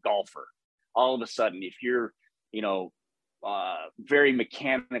into a golfer. All of a sudden, if you're, very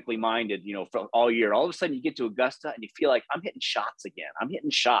mechanically minded, for all year, all of a sudden you get to Augusta and you feel like I'm hitting shots again. I'm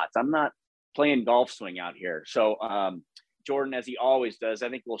hitting shots. I'm not playing golf swing out here. So Jordan, as he always does, I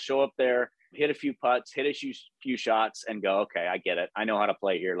think will show up there, hit a few putts, hit a few shots, and go, okay, I get it. I know how to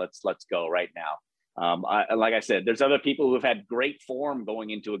play here. Let's go right now. Like I said, there's other people who have had great form going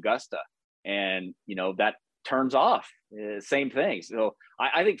into Augusta, and that turns off. Same thing. So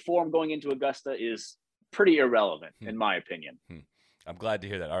I think form going into Augusta is pretty irrelevant, in my opinion. I'm glad to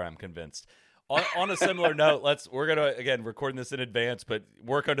hear that. All right, I'm convinced. On a similar note, we're gonna again recording this in advance, but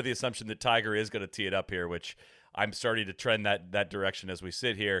work under the assumption that Tiger is going to tee it up here, which I'm starting to trend that direction as we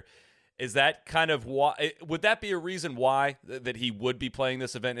sit here. Is that kind of why? Would that be a reason why that he would be playing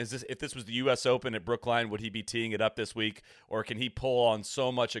this event? If this was the U.S. Open at Brookline, would he be teeing it up this week, or can he pull on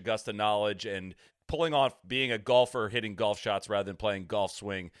so much Augusta knowledge and pulling off being a golfer, hitting golf shots rather than playing golf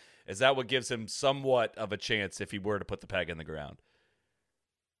swing? Is that what gives him somewhat of a chance if he were to put the peg in the ground?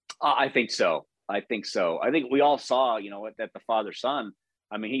 I think so. I think we all saw, that the father-son,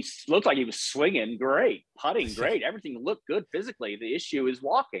 I mean, he looked like he was swinging great, putting great. Everything looked good physically. The issue is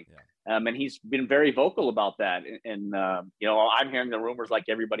walking. Yeah. And he's been very vocal about that. And I'm hearing the rumors like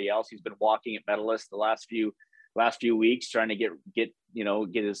everybody else. He's been walking at Medalist the last few weeks, trying to get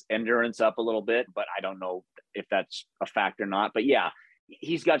his endurance up a little bit. But I don't know if that's a fact or not. But yeah,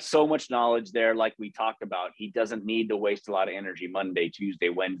 he's got so much knowledge there, like we talked about. He doesn't need to waste a lot of energy Monday, Tuesday,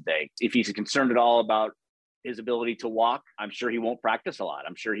 Wednesday. If he's concerned at all about his ability to walk, I'm sure he won't practice a lot.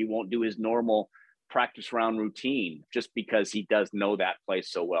 I'm sure he won't do his normal practice round routine just because he does know that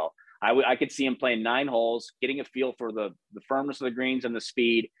place so well. I could see him playing 9 holes, getting a feel for the firmness of the greens and the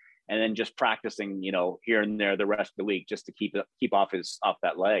speed, and then just practicing, here and there the rest of the week just to keep off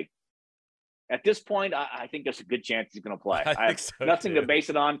that leg. At this point, I think there's a good chance he's going to play. I have nothing to base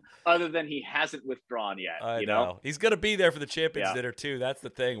it on other than he hasn't withdrawn yet. I know. He's going to be there for the Champions Dinner too. That's the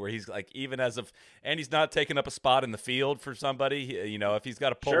thing where he's like, and he's not taking up a spot in the field for somebody. If he's got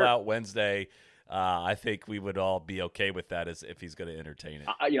to pull out Wednesday, I think we would all be okay with that as if he's going to entertain it.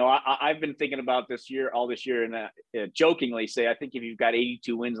 I've been thinking about this year, and jokingly say, I think if you've got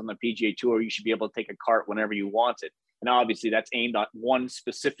 82 wins on the PGA Tour, you should be able to take a cart whenever you want it. And obviously that's aimed at one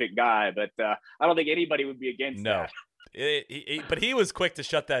specific guy, but I don't think anybody would be against that. But he was quick to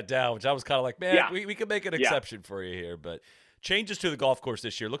shut that down, which I was kind of like, man, we could make an exception for you here. But changes to the golf course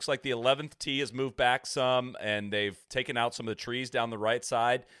this year. Looks like the 11th tee has moved back some, and they've taken out some of the trees down the right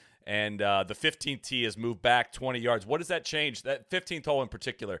side. And the 15th tee has moved back 20 yards. What does that change? That 15th hole in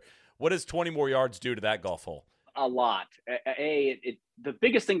particular, what does 20 more yards do to that golf hole? A lot. The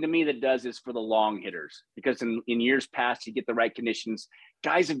biggest thing to me that does is for the long hitters, because in years past, you get the right conditions.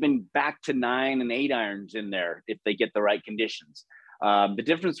 Guys have been back to 9 and 8 irons in there if they get the right conditions. The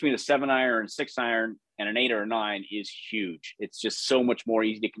difference between a 7-iron and 6-iron and an 8 or a 9 is huge. It's just so much more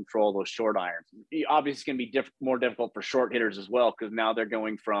easy to control those short irons. Obviously, it's going to be more difficult for short hitters as well, because now they're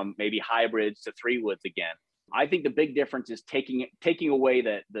going from maybe hybrids to 3-woods again. I think the big difference is taking away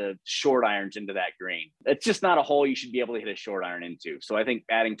the short irons into that green. It's just not a hole you should be able to hit a short iron into. So I think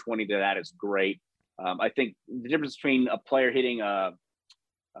adding 20 to that is great. I think the difference between a player hitting a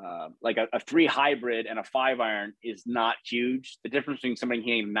 3 hybrid and a 5-iron is not huge. The difference between somebody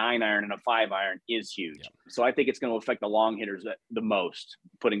hitting a 9-iron and a 5-iron is huge. Yeah. So I think it's going to affect the long hitters the most,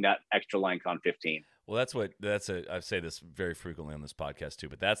 putting that extra length on 15. Well, I say this very frequently on this podcast too,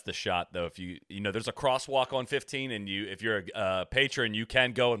 but that's the shot though. If there's a crosswalk on 15 and if you're a patron, you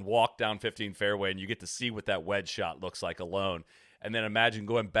can go and walk down 15 fairway and you get to see what that wedge shot looks like alone. And then imagine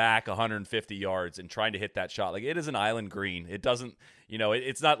going back 150 yards and trying to hit that shot. Like, it is an island green. It doesn't,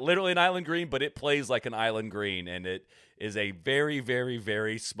 it's not literally an island green, but it plays like an island green. And it is a very, very,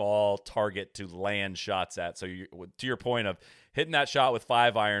 very small target to land shots at. So to your point of hitting that shot with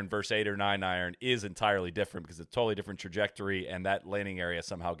 5-iron versus 8 or 9-iron is entirely different, because it's a totally different trajectory, and that landing area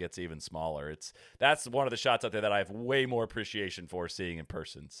somehow gets even smaller. That's one of the shots out there that I have way more appreciation for seeing in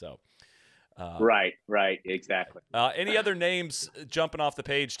person. So. Right, exactly. Any other names jumping off the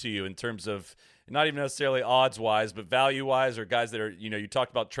page to you in terms of not even necessarily odds-wise, but value-wise, or guys that are, you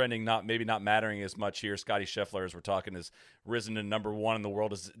talked about trending maybe not mattering as much here. Scotty Scheffler, as we're talking, has risen to number 1 in the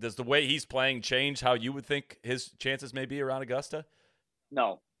world. Does the way he's playing change how you would think his chances may be around Augusta?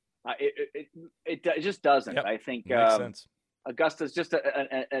 No, it just doesn't. Yep. I think makes sense. Augusta's just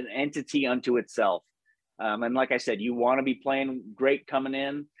an entity unto itself. And like I said, you want to be playing great coming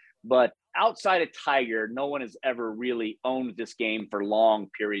in, but outside of Tiger, no one has ever really owned this game for long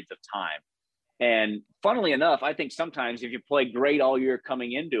periods of time. And funnily enough, I think sometimes if you play great all year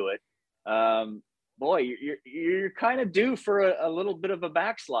coming into it, you're kind of due for a little bit of a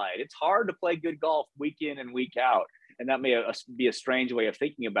backslide. It's hard to play good golf week in and week out. And that may be a strange way of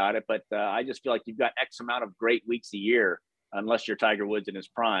thinking about it, but I just feel like you've got X amount of great weeks a year, unless you're Tiger Woods in his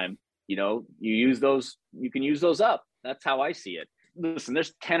prime. You use those, you can use those up. That's how I see it. Listen,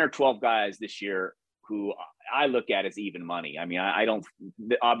 there's 10 or 12 guys this year who I look at as even money. I mean, I don't,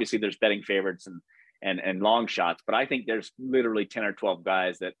 obviously there's betting favorites and long shots, but I think there's literally 10 or 12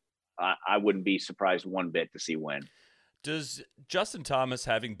 guys that I wouldn't be surprised one bit to see win. Does Justin Thomas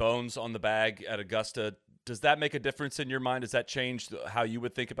having bones on the bag at Augusta Does that make a difference in your mind? Does that change how you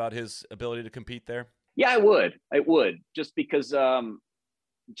would think about his ability to compete there? Yeah, it would. Just because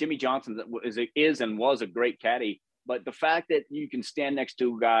Jimmy Johnson is and was a great caddy, but the fact that you can stand next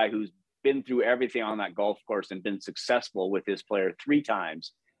to a guy who's been through everything on that golf course and been successful with his player 3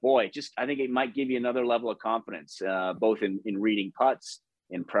 times, boy, I think it might give you another level of confidence, both in reading putts,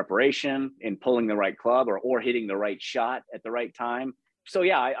 in preparation, in pulling the right club or hitting the right shot at the right time. So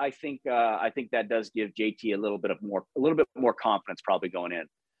yeah, I think that does give JT a little bit more confidence probably going in.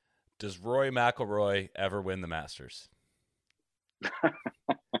 Does Rory McIlroy ever win the Masters?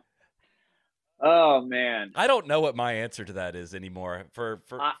 Oh man, I don't know what my answer to that is anymore.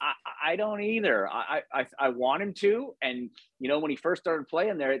 I don't either. I want him to, and when he first started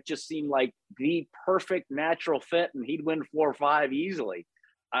playing there, it just seemed like the perfect natural fit, and he'd win 4 or 5 easily.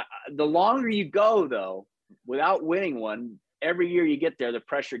 The longer you go, though, without winning one, every year you get there, the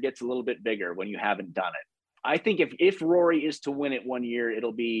pressure gets a little bit bigger when you haven't done it. I think if Rory is to win it one year,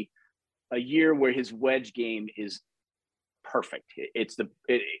 it'll be a year where his wedge game is perfect.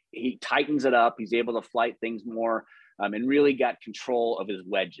 He tightens it up. He's able to flight things more and really got control of his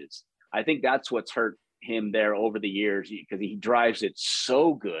wedges. I think that's what's hurt him there over the years because he drives it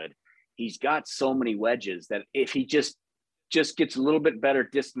so good. He's got so many wedges that if he just gets a little bit better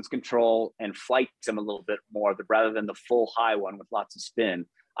distance control and flights him a little bit more rather than the full high one with lots of spin,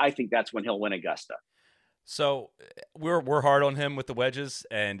 I think that's when he'll win Augusta. So we're hard on him with the wedges,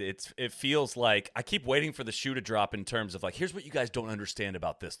 and it feels like I keep waiting for the shoe to drop in terms of like, here's what you guys don't understand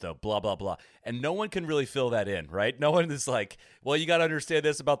about this though, blah, blah, blah. And no one can really fill that in, right? No one is like, well, you got to understand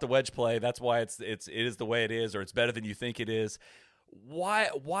this about the wedge play. That's why it is the way it is, or it's better than you think it is.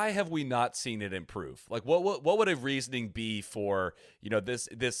 Why have we not seen it improve? Like what would a reasoning be for,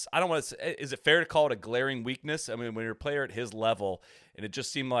 this I don't want to say, is it fair to call it a glaring weakness? I mean, when you're a player at his level, and it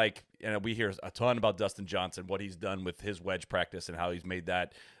just seemed like, we hear a ton about Dustin Johnson, what he's done with his wedge practice and how he's made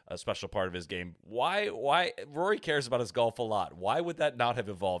that a special part of his game. Why Rory cares about his golf a lot. Why would that not have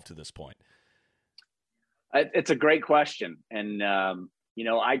evolved to this point? It's a great question. And,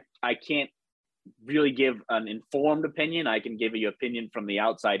 I can't really give an informed opinion. I can give you opinion from the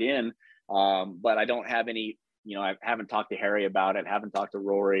outside in, but I don't have any, I haven't talked to Harry about it, haven't talked to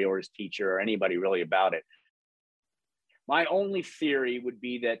Rory or his teacher or anybody really about it. My only theory would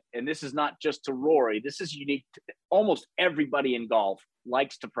be that, and this is not just to Rory, this is unique to almost everybody in golf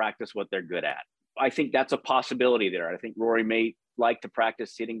likes to practice what they're good at. I think that's a possibility there. I think Rory may like to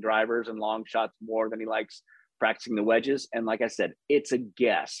practice hitting drivers and long shots more than he likes practicing the wedges. And like I said, it's a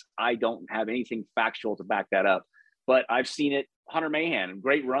guess. I don't have anything factual to back that up, but I've seen it. Hunter Mahan,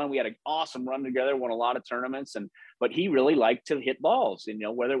 great run. We had an awesome run together, won a lot of tournaments, but he really liked to hit balls,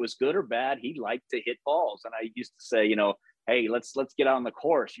 whether it was good or bad, he liked to hit balls. And I used to say, hey, let's get out on the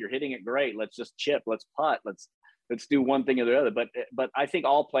course. You're hitting it great. Let's just chip, let's putt. Let's do one thing or the other. But I think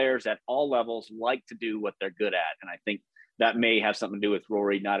all players at all levels like to do what they're good at. And I think that may have something to do with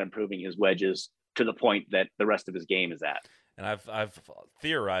Rory not improving his wedges to the point that the rest of his game is at. And I've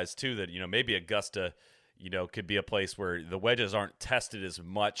theorized too that, maybe Augusta, could be a place where the wedges aren't tested as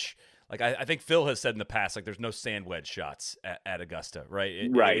much. Like I think Phil has said in the past, like there's no sand wedge shots at Augusta, right?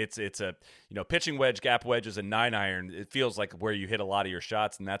 Right. It's a, pitching wedge, gap wedges, and 9-iron. It feels like where you hit a lot of your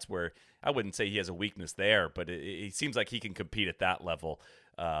shots, and that's where I wouldn't say he has a weakness there, but it seems like he can compete at that level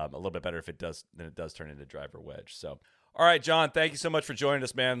a little bit better if it does turn into driver wedge. So. All right, John, thank you so much for joining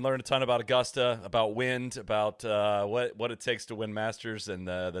us, man. Learned a ton about Augusta, about wind, about what it takes to win Masters and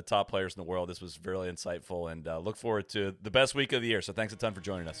the top players in the world. This was really insightful, and look forward to the best week of the year. So thanks a ton for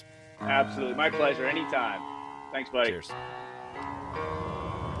joining us. Absolutely. My pleasure. Anytime. Thanks, buddy. Cheers.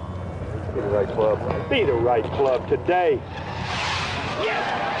 Be the right club. Be the right club today.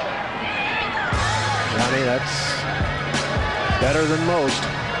 Johnny, that's better than most.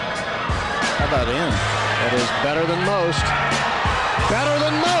 How about in? That is better than most. Better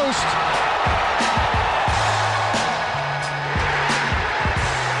than most.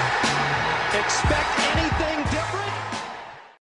 Expect